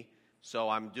me, so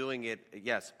I'm doing it,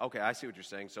 yes, okay, I see what you're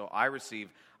saying. So I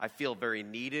feel very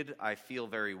needed, I feel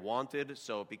very wanted,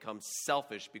 so it becomes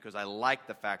selfish because I like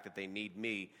the fact that they need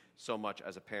me so much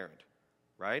as a parent,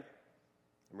 right?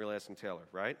 I'm really asking Taylor,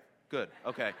 right? Good,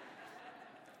 okay.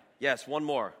 Yes, 1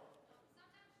 more.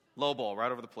 Low ball,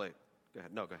 right over the plate. Go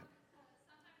ahead, no, go ahead.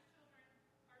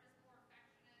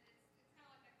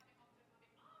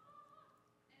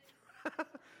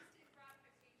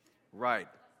 Right.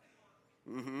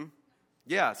 Mm-hmm.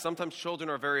 Yeah, sometimes children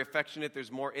are very affectionate.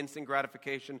 There's more instant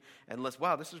gratification and less,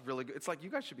 wow, this is really good. It's like you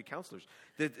guys should be counselors.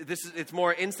 It's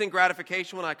more instant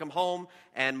gratification when I come home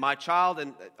and my child,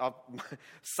 and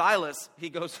Silas, he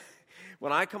goes,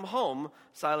 when I come home,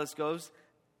 Silas goes,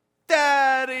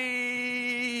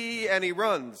 Daddy! And he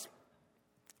runs.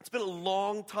 It's been a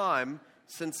long time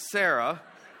since Sarah,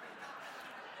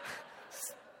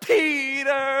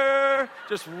 Peter,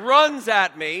 just runs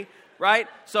at me. Right?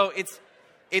 So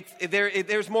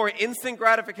there's more instant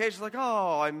gratification. It's like,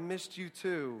 oh, I missed you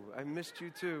too. I missed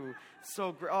you too.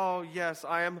 So great. Oh, yes,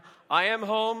 I am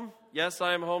home. Yes,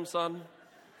 I am home, son.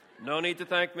 No need to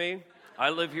thank me. I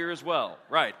live here as well.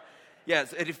 Right.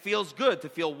 Yes, it feels good to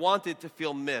feel wanted, to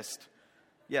feel missed.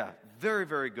 Yeah, very,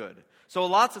 very good. So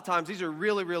lots of times, these are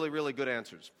really, really, really good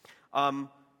answers.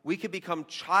 We can become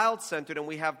child-centered and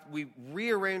we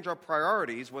rearrange our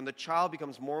priorities when the child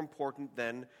becomes more important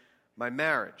than my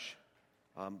marriage.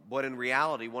 But in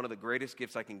reality, one of the greatest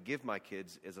gifts I can give my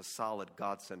kids is a solid,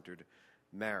 God-centered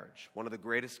marriage. One of the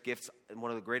greatest gifts and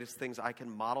one of the greatest things I can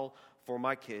model for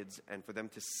my kids and for them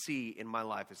to see in my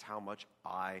life is how much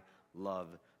I love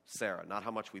Sarah, not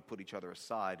how much we put each other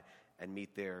aside and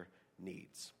meet their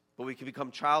needs. But we can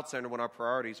become child-centered when our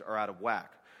priorities are out of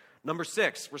whack. Number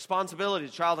 6, responsibility.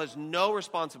 The child has no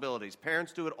responsibilities.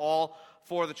 Parents do it all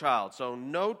for the child. So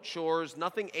no chores,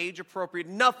 nothing age-appropriate,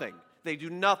 nothing. They do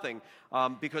nothing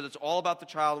because it's all about the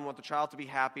child and want the child to be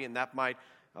happy, and that might,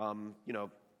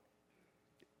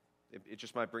 it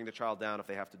just might bring the child down if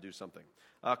they have to do something.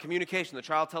 Communication. The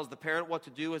child tells the parent what to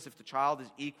do as if the child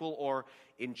is equal or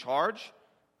in charge,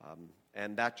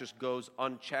 and that just goes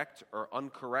unchecked or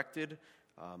uncorrected,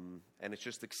 and it's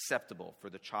just acceptable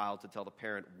for the child to tell the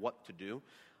parent what to do.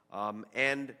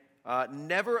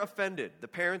 Never offended. The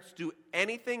parents do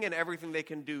anything and everything they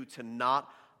can do to not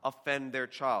offend their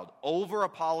child.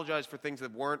 Over-apologize for things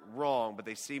that weren't wrong, but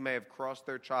they see may have crossed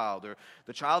their child. Or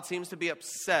the child seems to be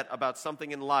upset about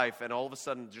something in life, and all of a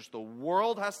sudden just the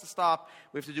world has to stop.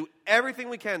 We have to do everything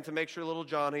we can to make sure little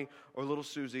Johnny or little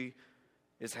Susie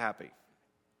is happy.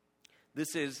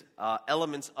 This is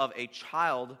elements of a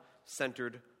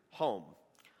child-centered home.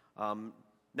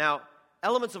 Now,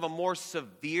 elements of a more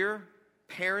severe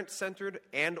parent-centered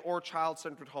and or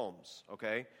child-centered homes,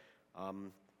 okay?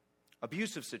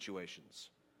 Abusive situations.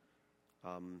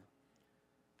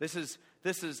 This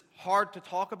is hard to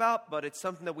talk about, but it's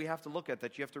something that we have to look at,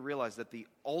 that you have to realize that the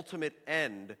ultimate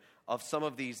end of some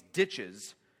of these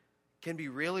ditches can be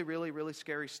really, really, really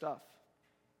scary stuff,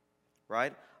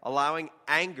 right? Allowing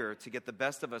anger to get the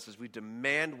best of us as we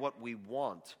demand what we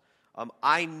want.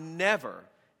 I never,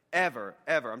 ever,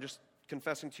 ever, I'm just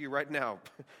confessing to you right now,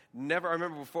 never, I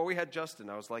remember before we had Justin,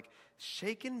 I was like,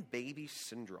 shaken baby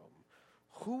syndrome.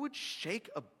 Who would shake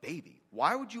a baby?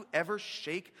 Why would you ever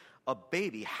shake a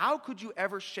baby? How could you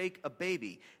ever shake a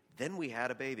baby? Then we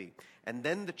had a baby. And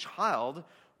then the child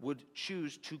would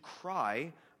choose to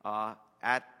cry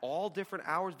at all different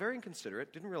hours, very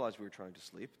inconsiderate, didn't realize we were trying to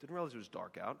sleep, didn't realize it was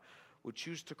dark out, would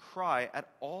choose to cry at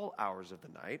all hours of the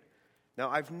night. Now,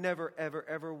 I've never, ever,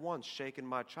 ever once shaken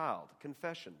my child.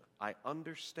 Confession, I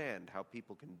understand how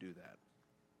people can do that.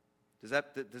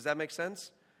 Does that make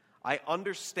sense? I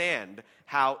understand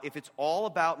how if it's all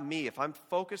about me, if I'm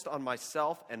focused on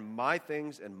myself and my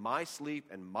things and my sleep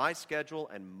and my schedule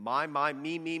and my,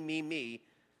 me,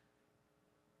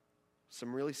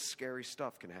 some really scary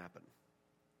stuff can happen.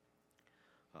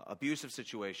 Abusive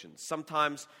situations.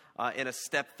 Sometimes in a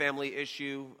step-family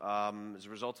issue as a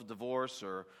result of divorce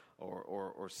or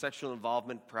sexual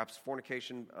involvement, perhaps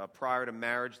fornication prior to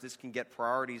marriage, this can get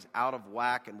priorities out of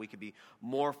whack and we could be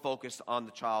more focused on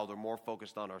the child or more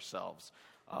focused on ourselves.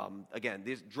 Again,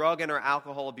 this drug and or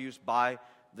alcohol abuse by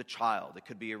the child. It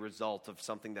could be a result of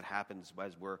something that happens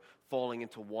as we're falling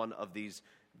into one of these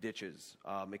ditches.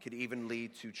 It could even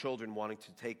lead to children wanting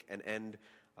to take and end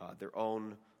their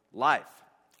own life.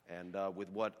 And with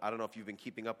what, I don't know if you've been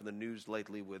keeping up in the news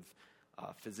lately with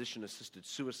physician-assisted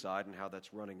suicide and how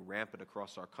that's running rampant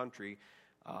across our country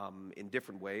in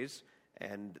different ways.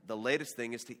 And the latest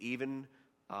thing is to even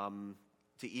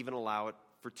allow it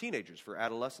for teenagers, for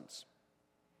adolescents.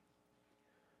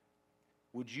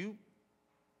 Would you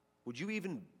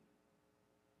even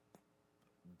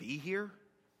be here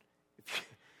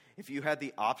if you had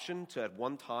the option to at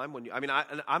one time when you? I mean,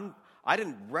 I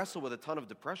didn't wrestle with a ton of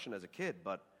depression as a kid,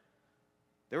 but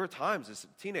there were times as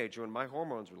a teenager when my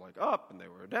hormones were like up and they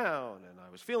were down and I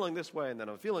was feeling this way and then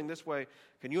I'm feeling this way.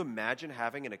 Can you imagine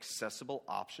having an accessible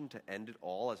option to end it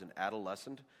all as an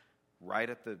adolescent right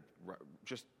at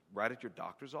your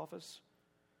doctor's office?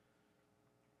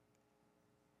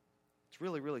 It's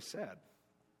really, really sad.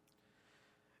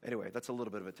 Anyway, that's a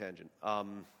little bit of a tangent.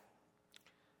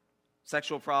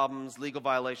 Sexual problems, legal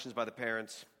violations by the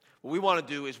parents. What we want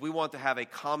to do is we want to have a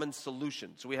common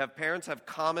solution. So parents have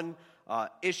common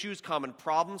issues, common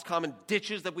problems, common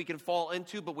ditches that we can fall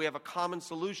into, but we have a common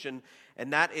solution,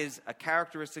 and that is a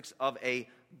characteristics of a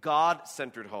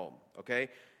God-centered home, okay?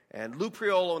 And Lou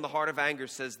Priolo in The Heart of Anger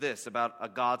says this about a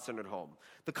God-centered home.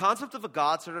 The concept of a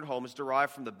God-centered home is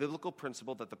derived from the biblical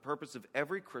principle that the purpose of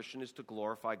every Christian is to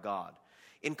glorify God.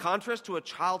 In contrast to a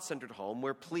child-centered home,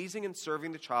 where pleasing and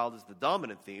serving the child is the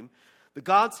dominant theme, the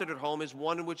God-centered home is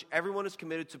one in which everyone is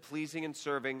committed to pleasing and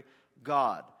serving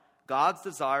God. God's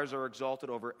desires are exalted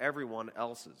over everyone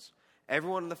else's.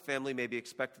 Everyone in the family may be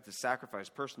expected to sacrifice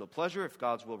personal pleasure if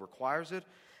God's will requires it.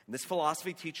 And this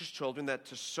philosophy teaches children that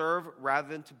to serve rather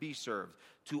than to be served,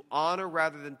 to honor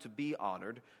rather than to be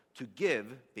honored, to give,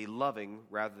 be loving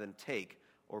rather than take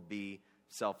or be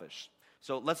selfish.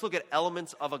 So let's look at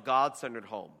elements of a God-centered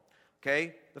home.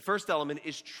 Okay? The first element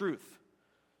is truth.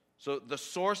 So the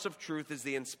source of truth is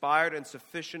the inspired and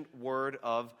sufficient word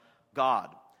of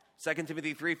God. 2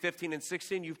 Timothy 3:15 and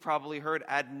 16, you've probably heard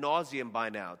ad nauseum by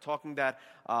now, talking that,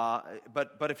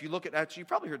 but if you look at, actually, you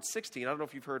probably heard 16, I don't know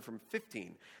if you've heard from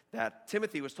 15, that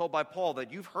Timothy was told by Paul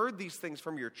that you've heard these things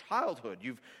from your childhood.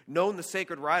 You've known the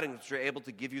sacred writings which are able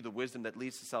to give you the wisdom that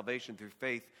leads to salvation through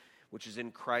faith, which is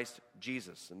in Christ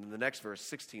Jesus. And then the next verse,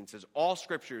 16, says, all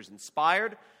Scripture is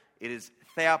inspired. It is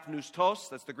theopneustos,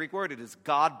 that's the Greek word. It is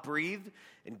God-breathed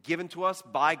and given to us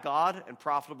by God and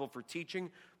profitable for teaching,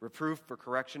 reproof, for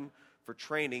correction, for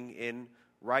training in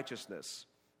righteousness.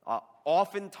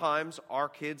 Oftentimes, our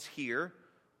kids hear,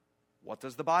 what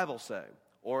does the Bible say?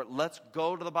 Or let's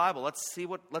go to the Bible. Let's see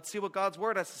what God's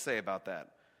Word has to say about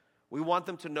that. We want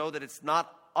them to know that it's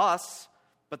not us,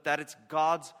 but that it's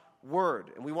God's Word.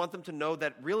 And we want them to know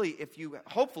that really,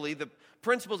 hopefully, the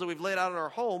principles that we've laid out in our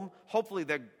home, hopefully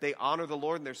they honor the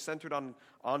Lord and they're centered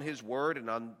on His Word and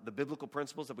on the biblical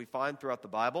principles that we find throughout the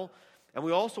Bible. And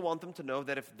we also want them to know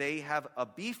that if they have a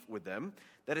beef with them,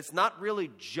 that it's not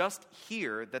really just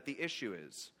here that the issue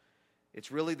is.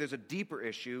 It's really, there's a deeper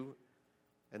issue,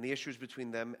 and the issue is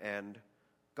between them and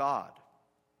God.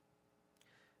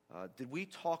 Did we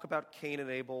talk about Cain and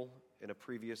Abel in a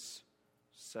previous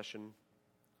session?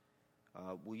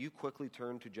 Will you quickly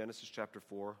turn to Genesis chapter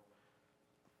 4?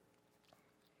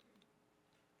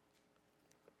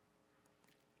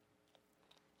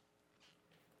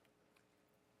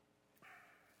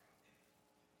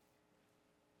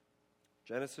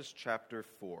 Genesis chapter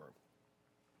 4.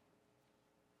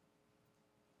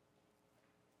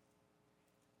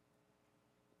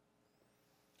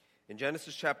 In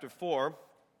Genesis chapter 4,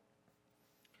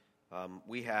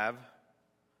 we have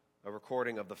a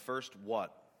recording of the first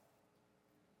what?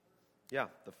 Yeah,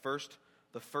 the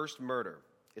first murder.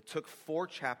 It took 4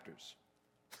 chapters.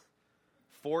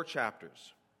 4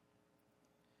 chapters.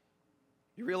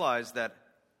 You realize that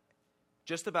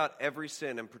just about every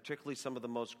sin, and particularly some of the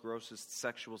most grossest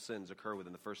sexual sins, occur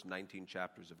within the first 19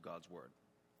 chapters of God's Word.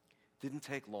 Didn't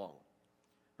take long,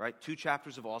 right? 2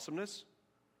 chapters of awesomeness,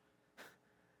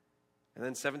 and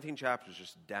then 17 chapters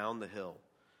just down the hill.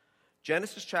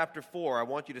 Genesis chapter 4, I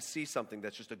want you to see something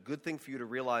that's just a good thing for you to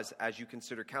realize as you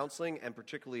consider counseling and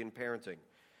particularly in parenting.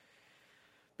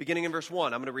 Beginning in verse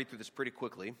 1, I'm going to read through this pretty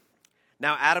quickly.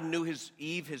 Now Adam knew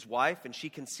Eve, his wife, and she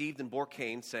conceived and bore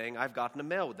Cain, saying, I've gotten a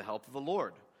male with the help of the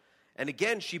Lord. And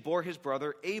again she bore his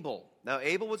brother Abel. Now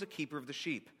Abel was a keeper of the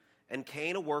sheep, and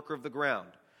Cain a worker of the ground.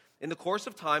 In the course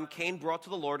of time, Cain brought to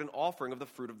the Lord an offering of the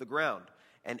fruit of the ground.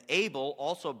 And Abel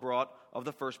also brought of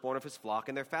the firstborn of his flock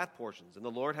and their fat portions. And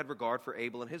the Lord had regard for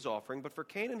Abel and his offering, but for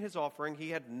Cain and his offering he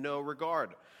had no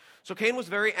regard. So Cain was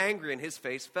very angry, and his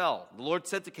face fell. The Lord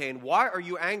said to Cain, why are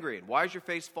you angry, and why is your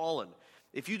face fallen?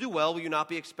 If you do well, will you not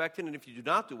be expectant? And if you do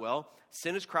not do well,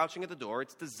 sin is crouching at the door.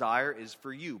 Its desire is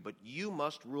for you, but you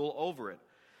must rule over it.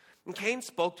 And Cain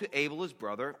spoke to Abel his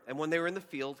brother, and when they were in the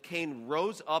field, Cain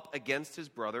rose up against his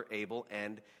brother Abel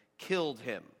and killed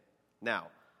him. Now,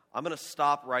 I'm going to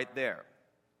stop right there.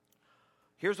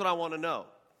 Here's what I want to know.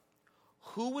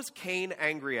 Who was Cain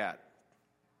angry at?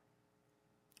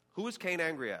 Who was Cain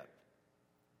angry at?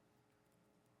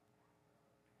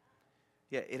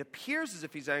 Yeah, it appears as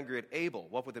if he's angry at Abel,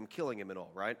 what with him killing him and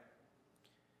all, right?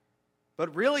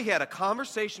 But really, he had a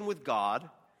conversation with God.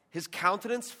 His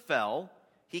countenance fell.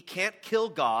 He can't kill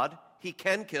God. He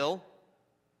can kill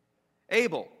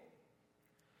Abel.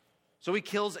 So he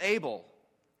kills Abel.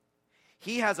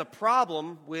 He has a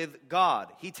problem with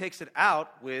God. He takes it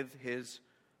out with his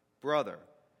brother.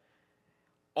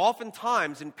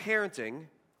 Oftentimes in parenting,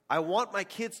 I want my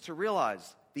kids to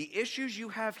realize the issues you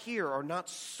have here are not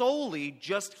solely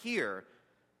just here.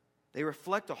 They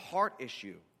reflect a heart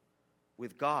issue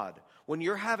with God. When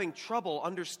you're having trouble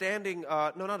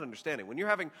when you're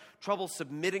having trouble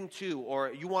submitting to,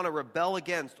 or you want to rebel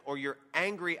against, or you're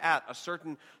angry at a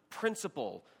certain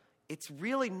principle, it's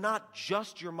really not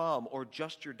just your mom or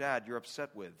just your dad you're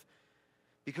upset with,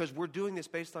 because we're doing this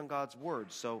based on God's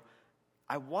word. So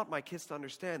I want my kids to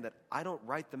understand that I don't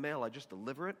write the mail, I just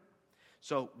deliver it.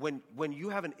 So when you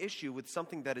have an issue with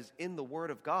something that is in the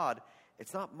Word of God,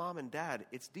 it's not mom and dad,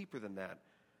 it's deeper than that.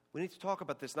 We need to talk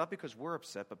about this not because we're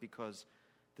upset, but because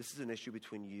this is an issue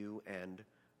between you and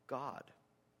God.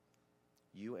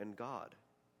 You and God.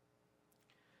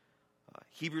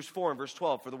 Hebrews 4 and verse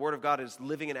 12, for the Word of God is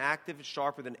living and active,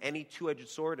 sharper than any two-edged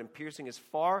sword, and piercing as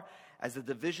far as the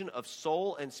division of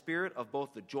soul and spirit, of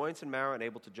both the joints and marrow, and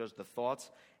able to judge the thoughts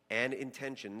and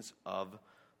intentions of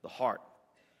the heart.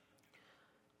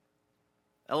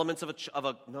 Elements of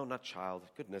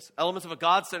elements of a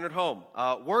God-centered home.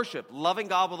 Worship, loving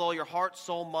God with all your heart,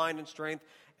 soul, mind, and strength,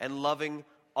 and loving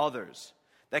others.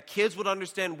 That kids would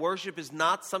understand worship is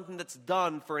not something that's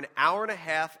done for an hour and a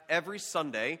half every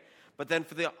Sunday, but then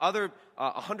for the other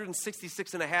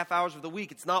 166 and a half hours of the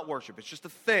week, it's not worship. It's just a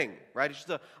thing, right? It's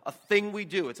just a thing we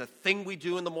do. It's a thing we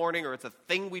do in the morning, or it's a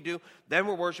thing we do. Then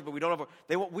we're worship, but we don't have.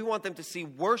 We want them to see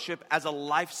worship as a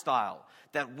lifestyle,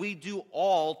 that we do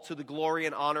all to the glory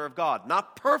and honor of God.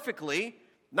 Not perfectly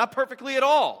at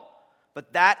all,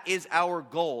 but that is our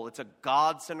goal. It's a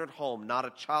God-centered home, not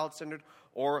a child-centered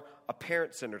or a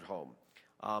parent-centered home.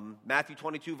 Matthew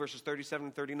 22, verses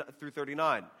 37 through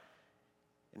 39.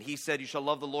 And he said, you shall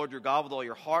love the Lord your God with all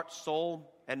your heart,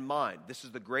 soul, and mind. This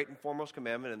is the great and foremost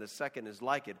commandment, and the second is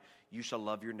like it. You shall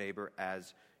love your neighbor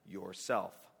as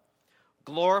yourself.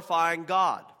 Glorifying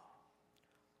God.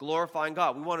 Glorifying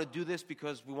God. We want to do this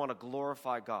because we want to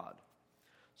glorify God.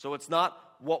 So it's not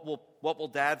what will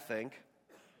dad think,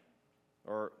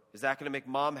 or is that going to make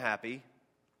mom happy?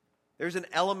 There's an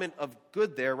element of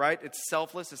good there, right? It's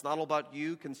selfless. It's not all about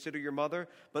you. Consider your mother.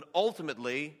 But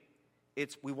ultimately,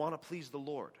 we want to please the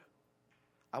Lord.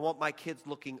 I want my kids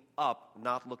looking up,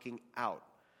 not looking out.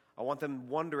 I want them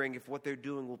wondering if what they're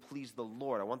doing will please the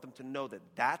Lord. I want them to know that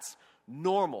that's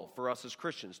normal for us as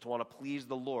Christians, to want to please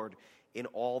the Lord in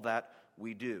all that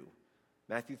we do.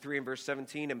 Matthew 3 and verse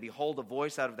 17, and behold, a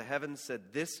voice out of the heavens said,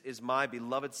 this is my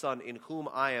beloved Son, in whom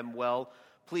I am well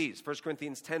pleased. 1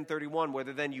 Corinthians 10:31,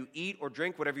 whether then you eat or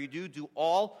drink, whatever you do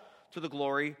all to the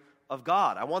glory of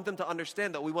God. I want them to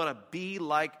understand that we want to be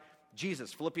like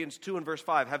Jesus. Philippians 2 and verse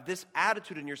 5, have this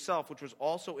attitude in yourself, which was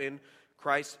also in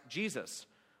Christ Jesus.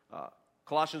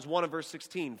 Colossians 1 and verse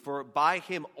 16, for by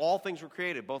him all things were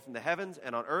created, both in the heavens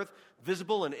and on earth,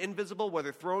 visible and invisible,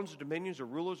 whether thrones or dominions or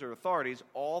rulers or authorities,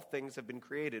 all things have been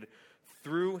created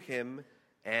through him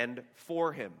and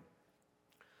for him.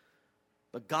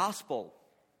 The gospel,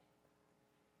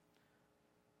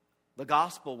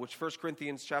 which 1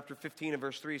 Corinthians chapter 15 and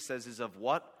verse 3 says, is of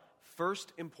what?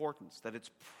 First importance, that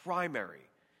it's primary.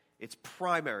 It's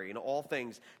primary in all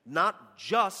things, not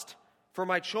just for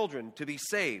my children to be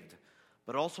saved,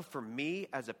 but also for me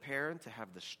as a parent to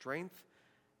have the strength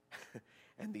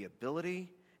and the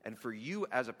ability, and for you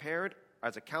as a parent,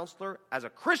 as a counselor, as a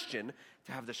Christian,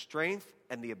 to have the strength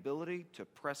and the ability to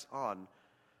press on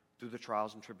through the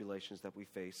trials and tribulations that we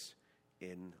face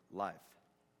in life.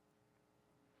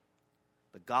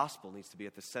 The gospel needs to be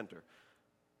at the center.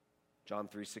 John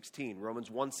 3:16, Romans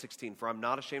 1:16, for I'm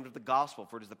not ashamed of the gospel,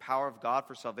 for it is the power of God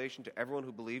for salvation to everyone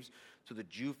who believes, to the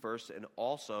Jew first and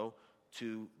also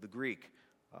to the Greek.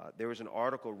 There was an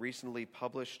article recently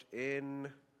published in, I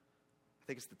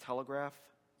think it's the Telegraph.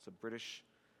 It's a British,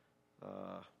 it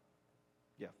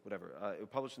was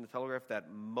published in the Telegraph that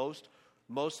most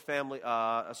family,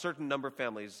 a certain number of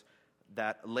families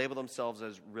that label themselves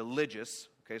as religious,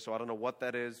 okay, so I don't know what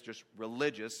that is, just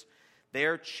religious,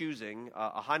 they're choosing,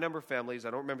 a high number of families,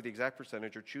 I don't remember the exact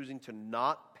percentage, are choosing to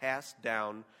not pass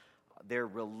down their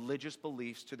religious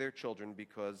beliefs to their children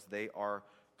because they are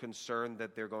concerned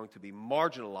that they're going to be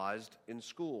marginalized in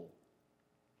school.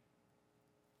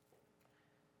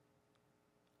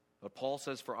 But Paul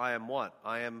says, for I am what?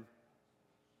 I am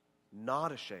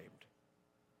not ashamed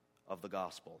of the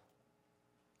gospel.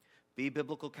 Be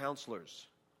biblical counselors.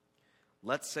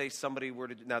 Let's say somebody were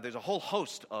to... Now, there's a whole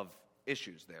host of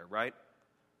issues there, right?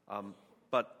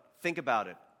 But think about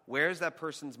it. Where is that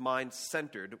person's mind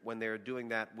centered when they're doing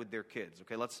that with their kids?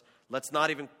 Okay, let's not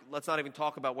even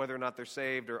talk about whether or not they're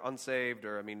saved or unsaved,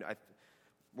 or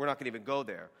we're not going to even go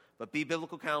there. But be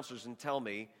biblical counselors and tell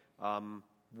me,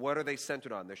 what are they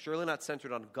centered on? They're surely not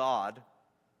centered on God.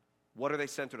 What are they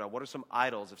centered on? What are some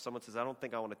idols? If someone says, I don't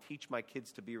think I want to teach my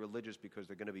kids to be religious because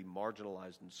they're going to be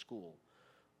marginalized in school,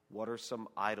 what are some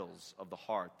idols of the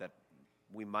heart that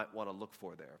we might want to look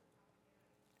for there?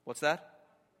 What's that?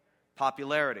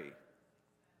 Popularity,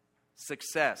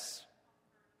 success,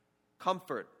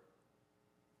 comfort,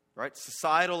 right?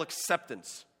 Societal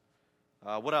acceptance.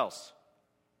 What else?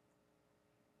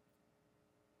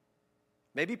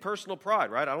 Maybe personal pride,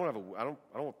 right? I don't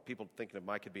want people thinking of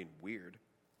my kid being weird.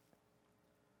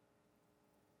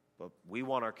 But we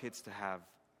want our kids to have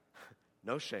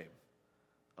no shame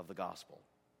of the gospel.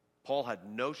 Paul had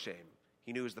no shame.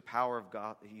 He knew it was the power of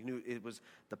God. He knew it was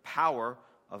the power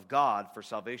of God for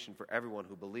salvation for everyone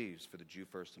who believes, for the Jew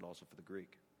first and also for the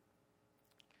Greek.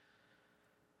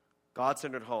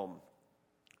 God-centered home.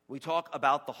 We talk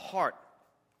about the heart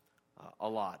a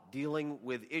lot, dealing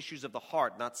with issues of the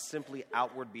heart, not simply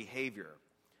outward behavior.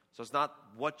 So it's not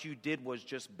what you did was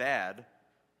just bad,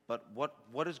 but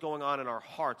what is going on in our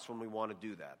hearts when we want to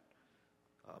do that.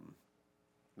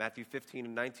 Matthew 15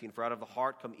 and 19, for out of the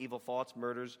heart come evil thoughts,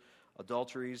 murders,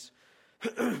 adulteries,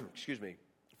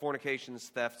 fornications,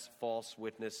 thefts, false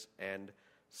witness, and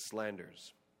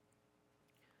slanders.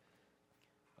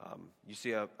 You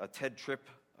see a Ted Tripp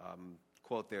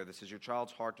quote there that says, your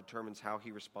child's heart determines how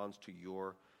he responds to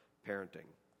your parenting.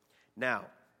 Now,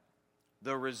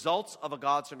 the results of a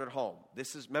God-centered home.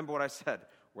 Remember what I said,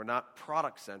 we're not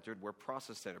product-centered, we're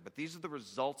process-centered. But these are the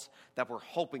results that we're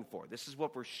hoping for. This is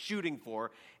what we're shooting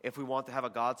for if we want to have a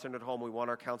God-centered home. We want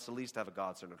our counselees to have a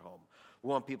God-centered home. We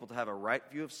want people to have a right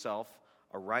view of self,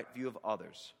 a right view of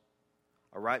others.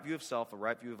 A right view of self, a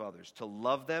right view of others. To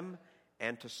love them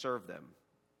and to serve them.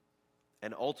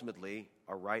 And ultimately,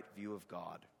 a right view of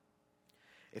God.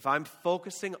 If I'm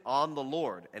focusing on the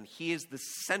Lord and He is the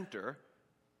center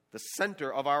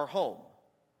of our home,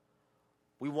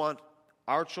 we want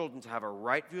our children to have a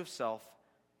right view of self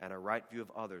and a right view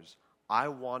of others. I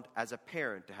want, as a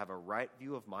parent, to have a right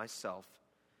view of myself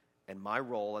and my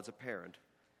role as a parent,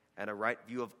 and a right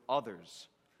view of others,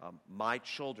 my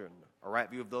children, a right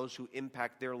view of those who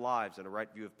impact their lives, and a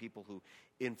right view of people who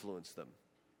influence them.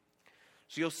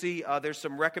 So you'll see there's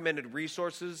some recommended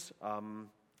resources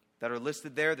that are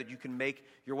listed there that you can make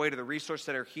your way to the resource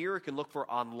center here. You can look for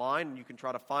online and you can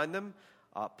try to find them.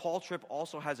 Paul Tripp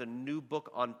also has a new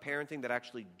book on parenting that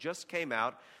actually just came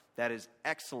out that is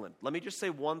excellent. Let me just say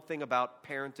one thing about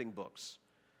parenting books.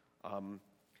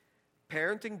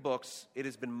 Parenting books, it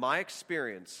has been my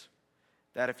experience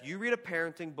that if you read a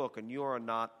parenting book and you are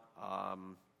not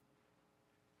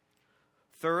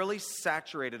thoroughly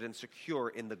saturated and secure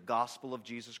in the gospel of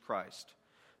Jesus Christ,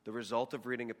 the result of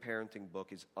reading a parenting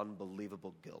book is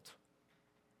unbelievable guilt.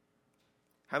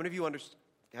 How many of you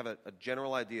have a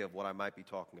general idea of what I might be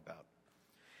talking about?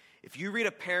 If you read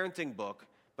a parenting book,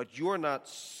 but you are not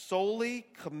solely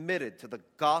committed to the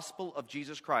gospel of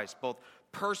Jesus Christ, both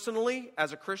personally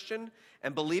as a Christian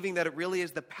and believing that it really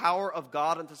is the power of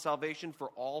God unto salvation for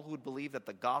all who would believe that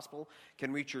the gospel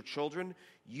can reach your children,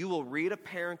 you will read a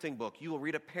parenting book, you will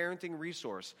read a parenting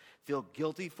resource, feel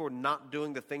guilty for not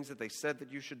doing the things that they said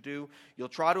that you should do. You'll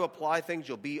try to apply things,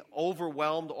 you'll be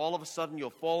overwhelmed. All of a sudden, you'll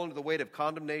fall under the weight of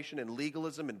condemnation and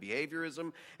legalism and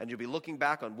behaviorism, and you'll be looking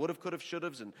back on would've, could've,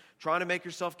 should've's and trying to make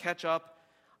yourself catch up.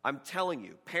 I'm telling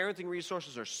you, parenting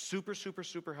resources are super, super,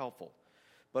 super helpful.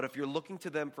 But if you're looking to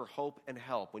them for hope and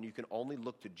help, when you can only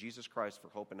look to Jesus Christ for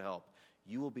hope and help,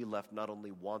 you will be left not only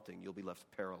wanting, you'll be left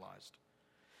paralyzed.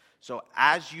 So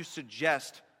as you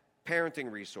suggest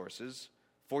parenting resources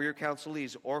for your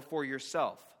counselees or for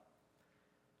yourself,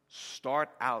 start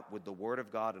out with the Word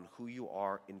of God and who you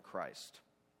are in Christ.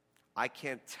 I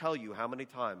can't tell you how many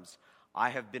times I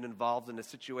have been involved in a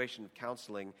situation of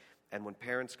counseling, and when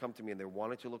parents come to me and they're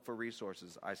wanting to look for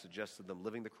resources, I suggest to them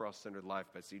Living the Cross-Centered Life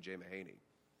by C.J. Mahaney.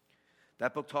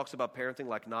 That book talks about parenting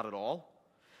like not at all,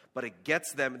 but it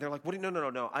gets them, and they're like,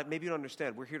 no, maybe you don't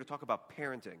understand. We're here to talk about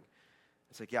parenting.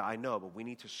 It's like, yeah, I know, but we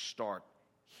need to start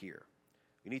here.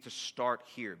 We need to start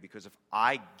here, because if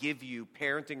I give you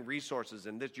parenting resources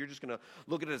and this, you're just going to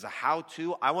look at it as a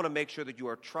how-to. I want to make sure that you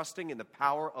are trusting in the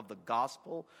power of the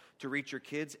gospel to reach your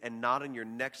kids and not in your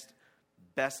next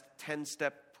best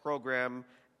 10-step program,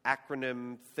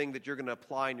 acronym thing that you're going to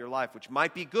apply in your life, which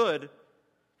might be good,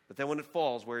 but then when it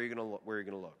falls, where are you going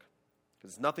to look?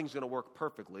 Because nothing's going to work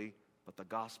perfectly, but the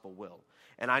gospel will.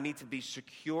 And I need to be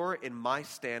secure in my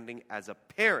standing as a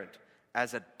parent,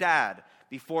 as a dad,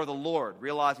 before the Lord,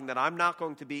 realizing that I'm not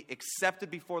going to be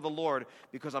accepted before the Lord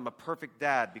because I'm a perfect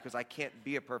dad, because I can't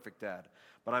be a perfect dad.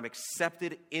 But I'm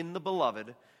accepted in the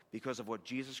beloved because of what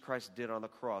Jesus Christ did on the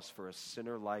cross for a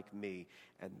sinner like me,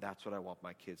 and that's what I want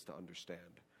my kids to understand.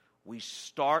 We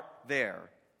start there,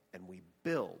 and we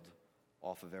build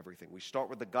off of everything. We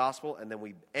start with the gospel, and then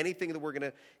anything that we're going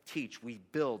to teach, we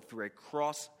build through a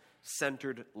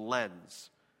cross-centered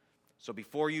lens. So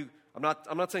before you, I'm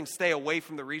not saying stay away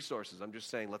from the resources. I'm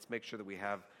just saying let's make sure that we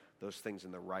have those things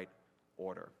in the right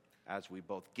order as we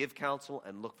both give counsel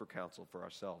and look for counsel for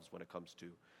ourselves when it comes to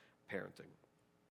parenting.